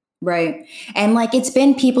 Right. And like, it's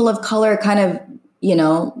been people of color kind of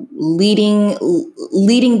leading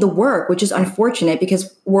the work, which is unfortunate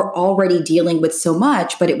because we're already dealing with so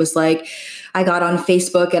much. But it was like, I got on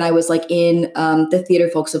Facebook and I was like in the Theater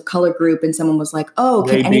Folks of Color group, and someone was like, "Oh,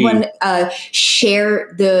 can anyone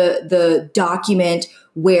share the document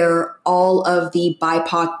where all of the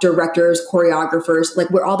BIPOC directors, choreographers, like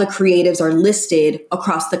where all the creatives are listed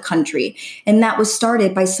across the country?" And that was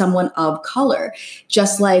started by someone of color,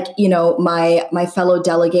 just like my fellow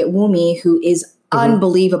delegate Wumi, who is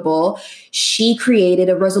unbelievable. She created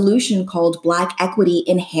a resolution called Black Equity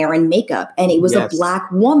in Hair and Makeup. And it was a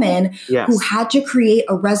Black woman who had to create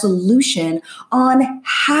a resolution on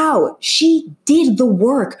how she did the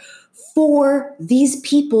work for these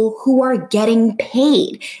people who are getting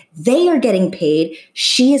paid. They are getting paid.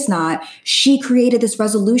 She is not. She created this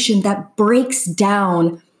resolution that breaks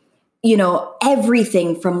down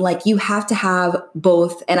everything from like, you have to have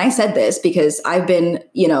both. And I said this because I've been,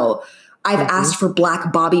 I've asked for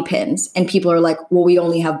Black bobby pins, and people are like, "Well, we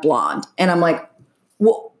only have blonde." And I'm like,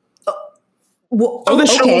 "Well,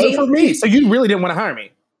 this show wasn't for me. So you really didn't want to hire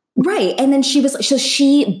me." Right. And then she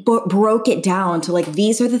broke it down to like,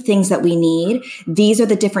 these are the things that we need. These are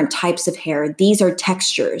the different types of hair. These are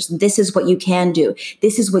textures. This is what you can do.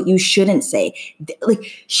 This is what you shouldn't say. Like,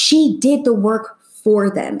 she did the work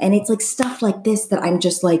for them. And it's like stuff like this that I'm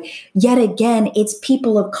just like, yet again, it's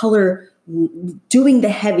people of color doing the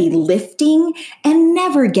heavy lifting and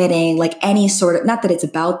never getting like any sort of, not that it's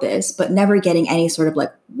about this, but never getting any sort of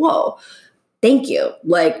like, whoa, thank you.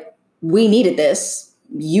 Like, we needed this.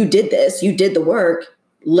 You did this. You did the work.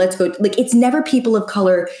 Let's go. Like, it's never people of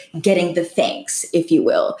color getting the thanks, if you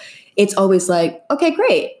will. It's always like, okay,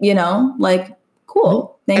 great. Like,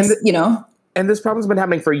 cool. Thanks. And this problem's been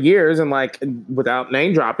happening for years. And like, without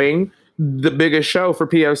name dropping, the biggest show for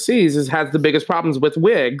POCs has the biggest problems with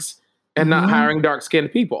wigs and not hiring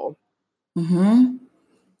dark-skinned people.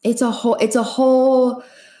 It's a whole,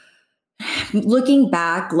 looking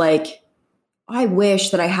back, like, I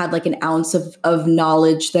wish that I had like an ounce of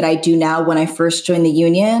knowledge that I do now when I first joined the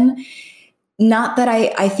union. Not that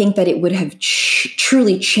I think that it would have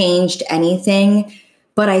truly changed anything,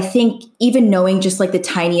 but I think even knowing just like the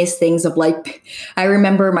tiniest things of like, I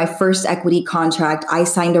remember my first equity contract, I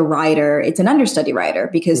signed a rider. It's an understudy rider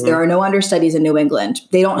because there are no understudies in New England.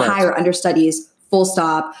 They don't hire understudies, full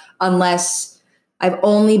stop, unless I've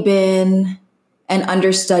only been an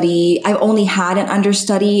understudy. I've only had an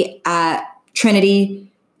understudy at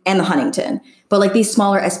Trinity and the Huntington. But like these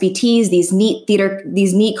smaller SBTs, these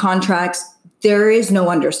neat contracts, there is no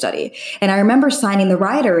understudy. And I remember signing the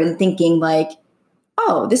rider and thinking like,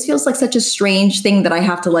 oh, this feels like such a strange thing that I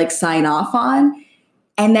have to like sign off on.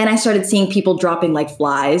 And then I started seeing people dropping like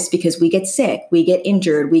flies because we get sick, we get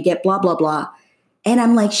injured, we get blah, blah, blah. And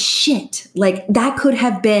I'm like, shit, like that could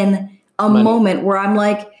have been a moment where I'm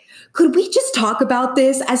like, could we just talk about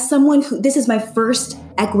this as someone who, this is my first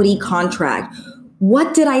equity contract.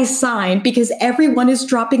 What did I sign? Because everyone is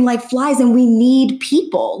dropping like flies and we need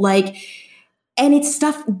people. Like, and it's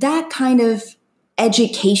stuff, that kind of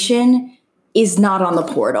education is not on the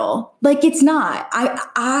portal. Like, it's not.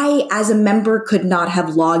 I as a member could not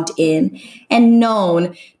have logged in and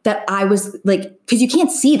known that I was like, because you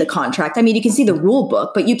can't see the contract. I mean, you can see the rule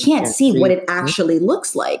book, but you can't see what it actually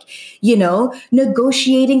looks like,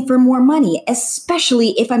 negotiating for more money, especially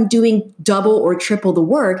if I'm doing double or triple the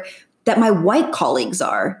work that my white colleagues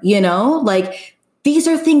are, like, these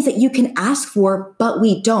are things that you can ask for, but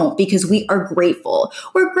we don't because we are grateful.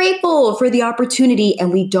 We're grateful for the opportunity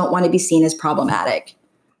and we don't want to be seen as problematic.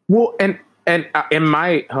 Well, and in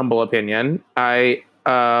my humble opinion, I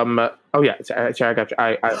got you.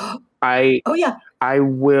 I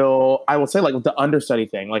will say like the understudy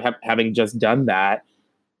thing, like having just done that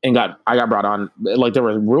and I got brought on, like there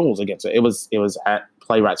were rules against it. It was at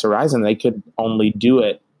Playwrights Horizon. They could only do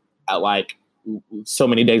it at like so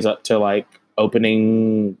many days up to like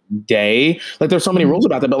opening day. Like there's so many rules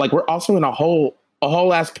about that, but like we're also in a whole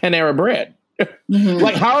ass Panera Bread.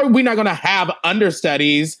 Like, how are we not going to have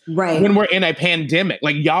understudies when we're in a pandemic?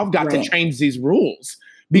 Like, y'all got to change these rules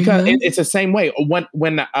because it's the same way.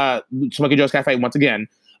 When Smoky Joe's Cafe, once again,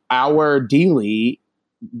 our Dealey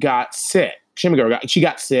got sick. She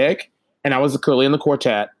got sick, and I was clearly in the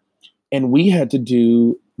quartet, and we had to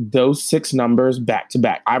do those 6 numbers back to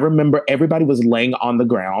back. I remember everybody was laying on the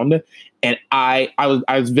ground, and I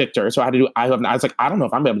was Victor, so I had to do. I was like, I don't know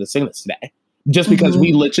if I'm able to sing this today. Just because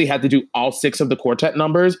we literally had to do all 6 of the quartet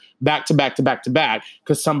numbers back to back to back to back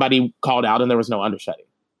because somebody called out and there was no understudy.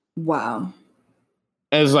 Wow.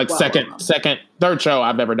 And it was like third show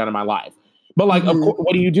I've ever done in my life. But like, of course,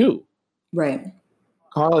 what do you do? Right.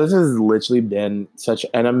 Carla, this has literally been such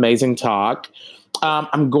an amazing talk.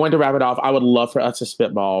 I'm going to wrap it off. I would love for us to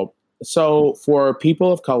spitball. So for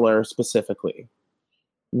people of color specifically,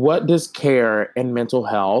 what does care and mental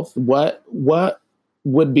health, how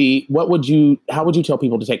would you tell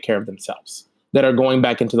people to take care of themselves that are going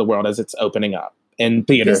back into the world as it's opening up, in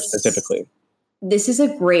theater specifically? This is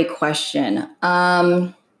a great question.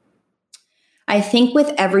 I think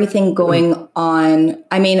with everything going on,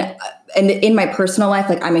 I mean, and in my personal life,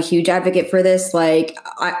 like I'm a huge advocate for this. Like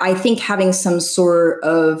I think having some sort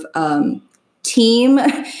of team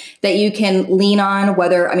that you can lean on,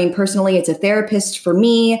 whether, I mean, personally, it's a therapist for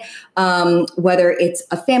me, whether it's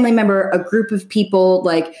a family member, a group of people,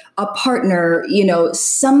 like a partner, you know,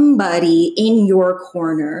 somebody in your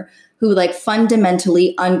corner who like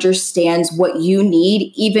fundamentally understands what you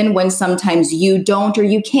need, even when sometimes you don't or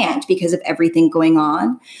you can't because of everything going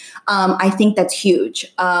on. I think that's huge.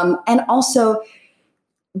 And also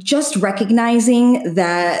just recognizing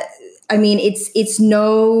that, I mean, it's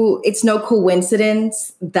no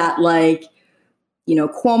coincidence that, like, you know,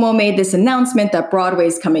 Cuomo made this announcement that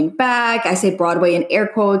Broadway's coming back. I say Broadway in air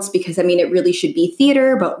quotes because, I mean, it really should be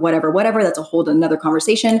theater, but whatever, that's a whole another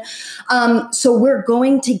conversation. So we're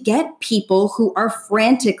going to get people who are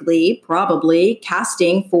frantically probably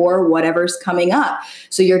casting for whatever's coming up.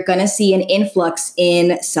 So you're going to see an influx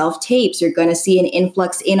in self-tapes. You're going to see an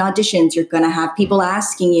influx in auditions. You're going to have people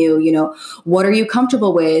asking you, you know, what are you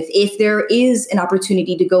comfortable with? If there is an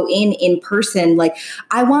opportunity to go in person, like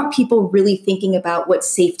I want people really thinking about what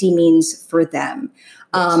safety means for them.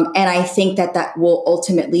 And I think that will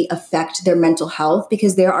ultimately affect their mental health,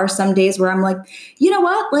 because there are some days where I'm like, you know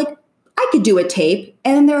what, like I could do a tape.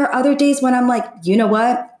 And then there are other days when I'm like, you know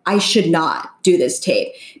what, I should not do this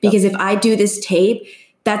tape, because if I do this tape,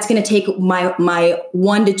 that's going to take my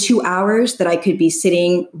 1 to 2 hours that I could be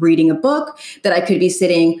sitting reading a book, that I could be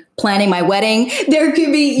sitting planning my wedding. There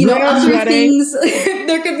could be, you know, other things.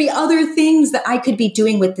 There could be other things that I could be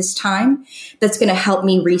doing with this time that's going to help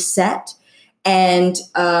me reset. And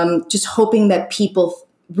just hoping that people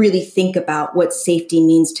really think about what safety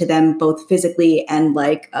means to them, both physically and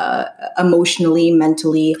like emotionally,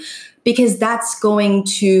 mentally, because that's going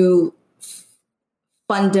to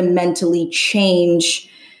fundamentally change,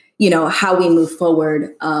 you know, how we move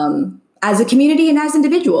forward as a community and as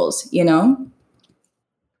individuals, you know?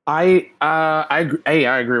 I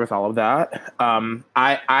agree with all of that.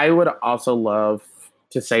 I would also love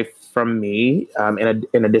to say from me,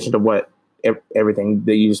 in addition to what everything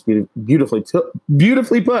that you just beautifully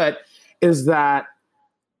put, is that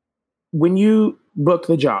when you book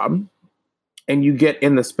the job and you get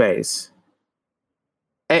in the space,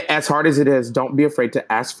 as hard as it is, don't be afraid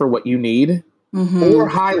to ask for what you need or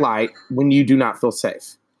highlight when you do not feel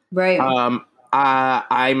safe. Right.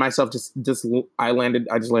 I myself I just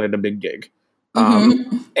landed a big gig.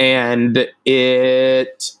 And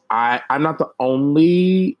I'm not the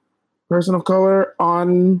only person of color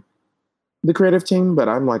on the creative team, but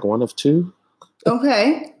I'm like one of two.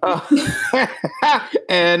 Okay.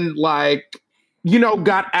 And like, you know,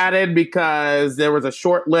 got added because there was a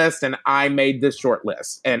short list and I made this short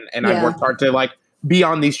list, and I worked hard to like be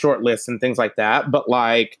on these short lists and things like that. But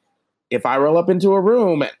like, if I roll up into a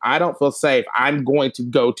room and I don't feel safe, I'm going to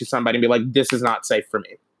go to somebody and be like, this is not safe for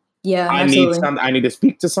me. Yeah, I need to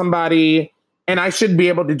speak to somebody, and I should be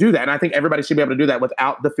able to do that. And I think everybody should be able to do that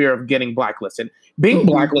without the fear of getting blacklisted. Being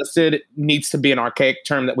blacklisted needs to be an archaic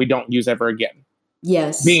term that we don't use ever again.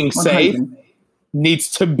 Yes. Being 100. Safe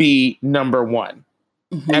needs to be number one.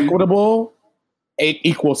 Equitable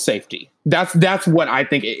equals safety. That's what I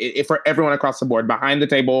think for everyone across the board, behind the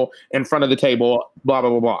table, in front of the table, blah, blah,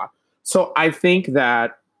 blah, blah. So I think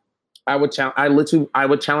that I would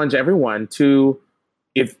challenge everyone to,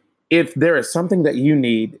 if there is something that you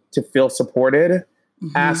need to feel supported,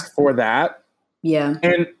 ask for that. Yeah.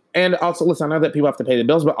 And also, listen, I know that people have to pay the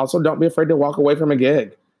bills, but also don't be afraid to walk away from a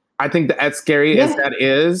gig. I think that as scary as that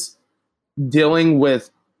is, dealing with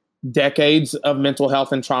decades of mental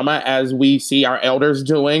health and trauma as we see our elders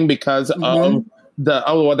doing because of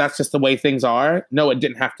that's just the way things are. No, it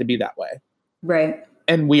didn't have to be that way. Right.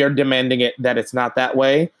 And we are demanding that it's not that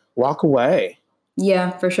way. Walk away.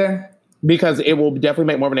 Yeah, for sure. Because it will definitely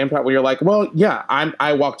make more of an impact where you're like, well, yeah,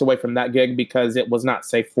 I walked away from that gig because it was not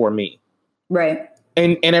safe for me. Right.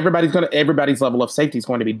 And everybody's level of safety is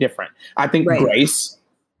going to be different. I think grace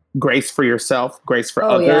for yourself, grace for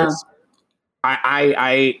others. Yeah.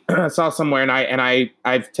 I saw somewhere and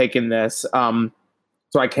I've taken this, so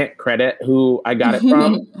I can't credit who I got it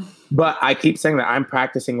from, but I keep saying that I'm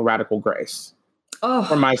practicing radical grace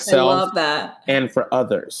for myself. I love that. And for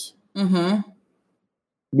others.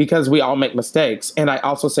 Because we all make mistakes. And I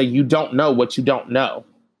also say, you don't know what you don't know.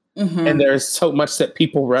 And there's so much that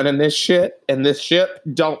people running this shit and this ship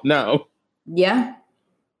don't know. Yeah.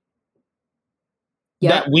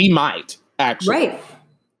 That we might actually. Right.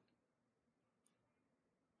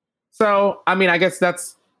 So, I mean, I guess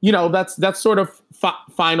that's sort of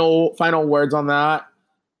final words on that.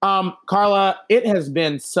 Carla, it has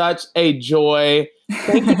been such a joy.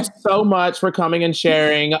 Thank you so much for coming and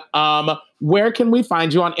sharing. Where can we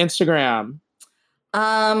find you on Instagram?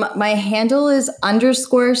 My handle is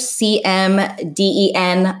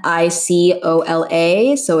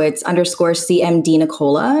 _CMDENICOLA. So it's _CMD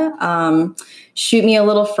Nicola. Shoot me a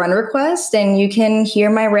little friend request and you can hear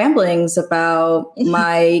my ramblings about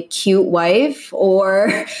my cute wife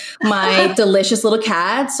or my delicious little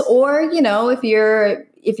cats. Or,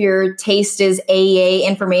 if your taste is AEA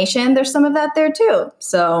information, there's some of that there too.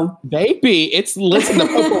 So, baby, listen to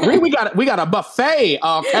potpourri. we got a buffet,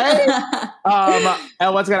 okay?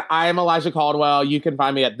 And once again, I am Elijah Caldwell. You can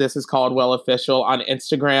find me at This Is Caldwell Official on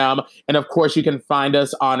Instagram, and of course, you can find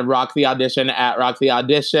us on Rock the Audition at Rock the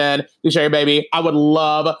Audition. Sherry, baby, I would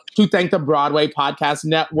love to thank the Broadway Podcast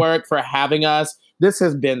Network for having us. This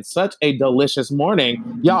has been such a delicious morning.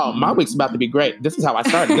 Y'all, my week's about to be great. This is how I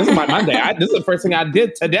started. This is my Monday. This is the first thing I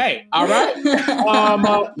did today. All right?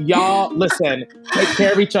 Y'all, listen. Take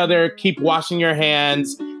care of each other. Keep washing your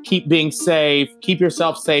hands. Keep being safe. Keep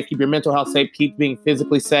yourself safe. Keep your mental health safe. Keep being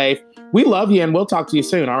physically safe. We love you, and we'll talk to you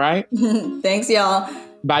soon, all right? Thanks, y'all.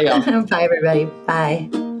 Bye, y'all. Bye, everybody. Bye.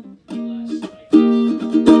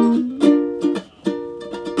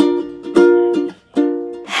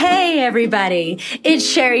 Hey, everybody. It's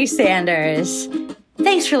Sherry Sanders.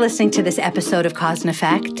 Thanks for listening to this episode of Cause and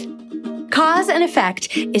Effect. Cause and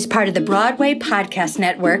Effect is part of the Broadway Podcast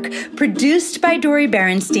Network, produced by Dori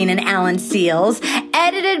Berenstein and Alan Seals,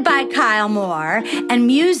 edited by Kyle Moore, and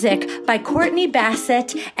music by Courtney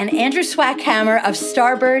Bassett and Andrew Swackhammer of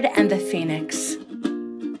Starbird and the Phoenix.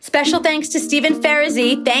 Special thanks to Stephen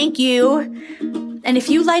Ferrazzi. Thank you. And if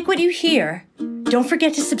you like what you hear, don't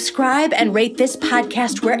forget to subscribe and rate this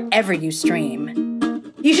podcast wherever you stream.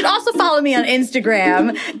 You should also follow me on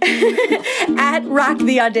Instagram at Rock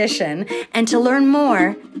the Audition. And to learn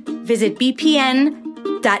more, visit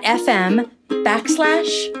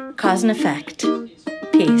bpn.fm/cause and effect.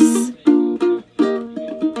 Peace.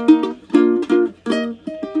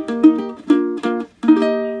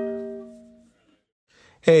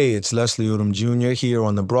 Hey, it's Leslie Odom Jr. here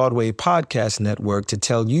on the Broadway Podcast Network to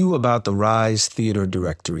tell you about the Rise Theater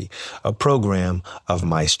Directory, a program of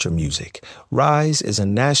Maestro Music. Rise is a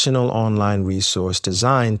national online resource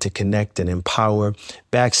designed to connect and empower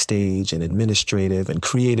backstage and administrative and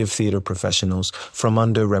creative theater professionals from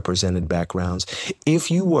underrepresented backgrounds.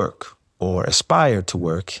 If you work or aspire to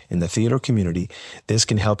work in the theater community, this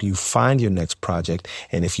can help you find your next project.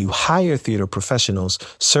 And if you hire theater professionals,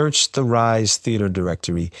 search the Rise Theater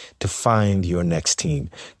Directory to find your next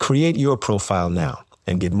team. Create your profile now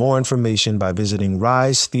and get more information by visiting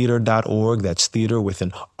risetheater.org. That's theater with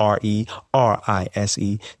an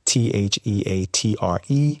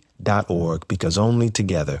RERISETHEATRE.org, because only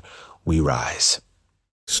together we rise.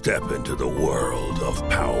 Step into the world of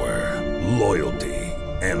power, loyalty,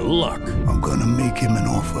 and luck. I'm gonna make him an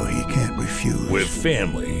offer he can't refuse. With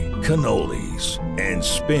family, cannolis, and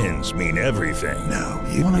spins mean everything. Now,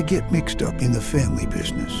 you wanna get mixed up in the family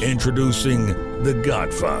business. Introducing The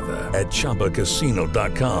Godfather at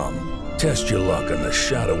ChumbaCasino.com. Test your luck in the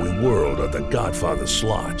shadowy world of The Godfather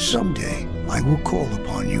slot. Someday, I will call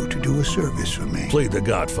upon you to do a service for me. Play The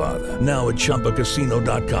Godfather, now at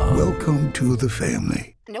ChumbaCasino.com. Welcome to the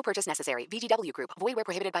family. No purchase necessary. VGW Group. Void where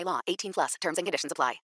prohibited by law. 18+. Terms and conditions apply.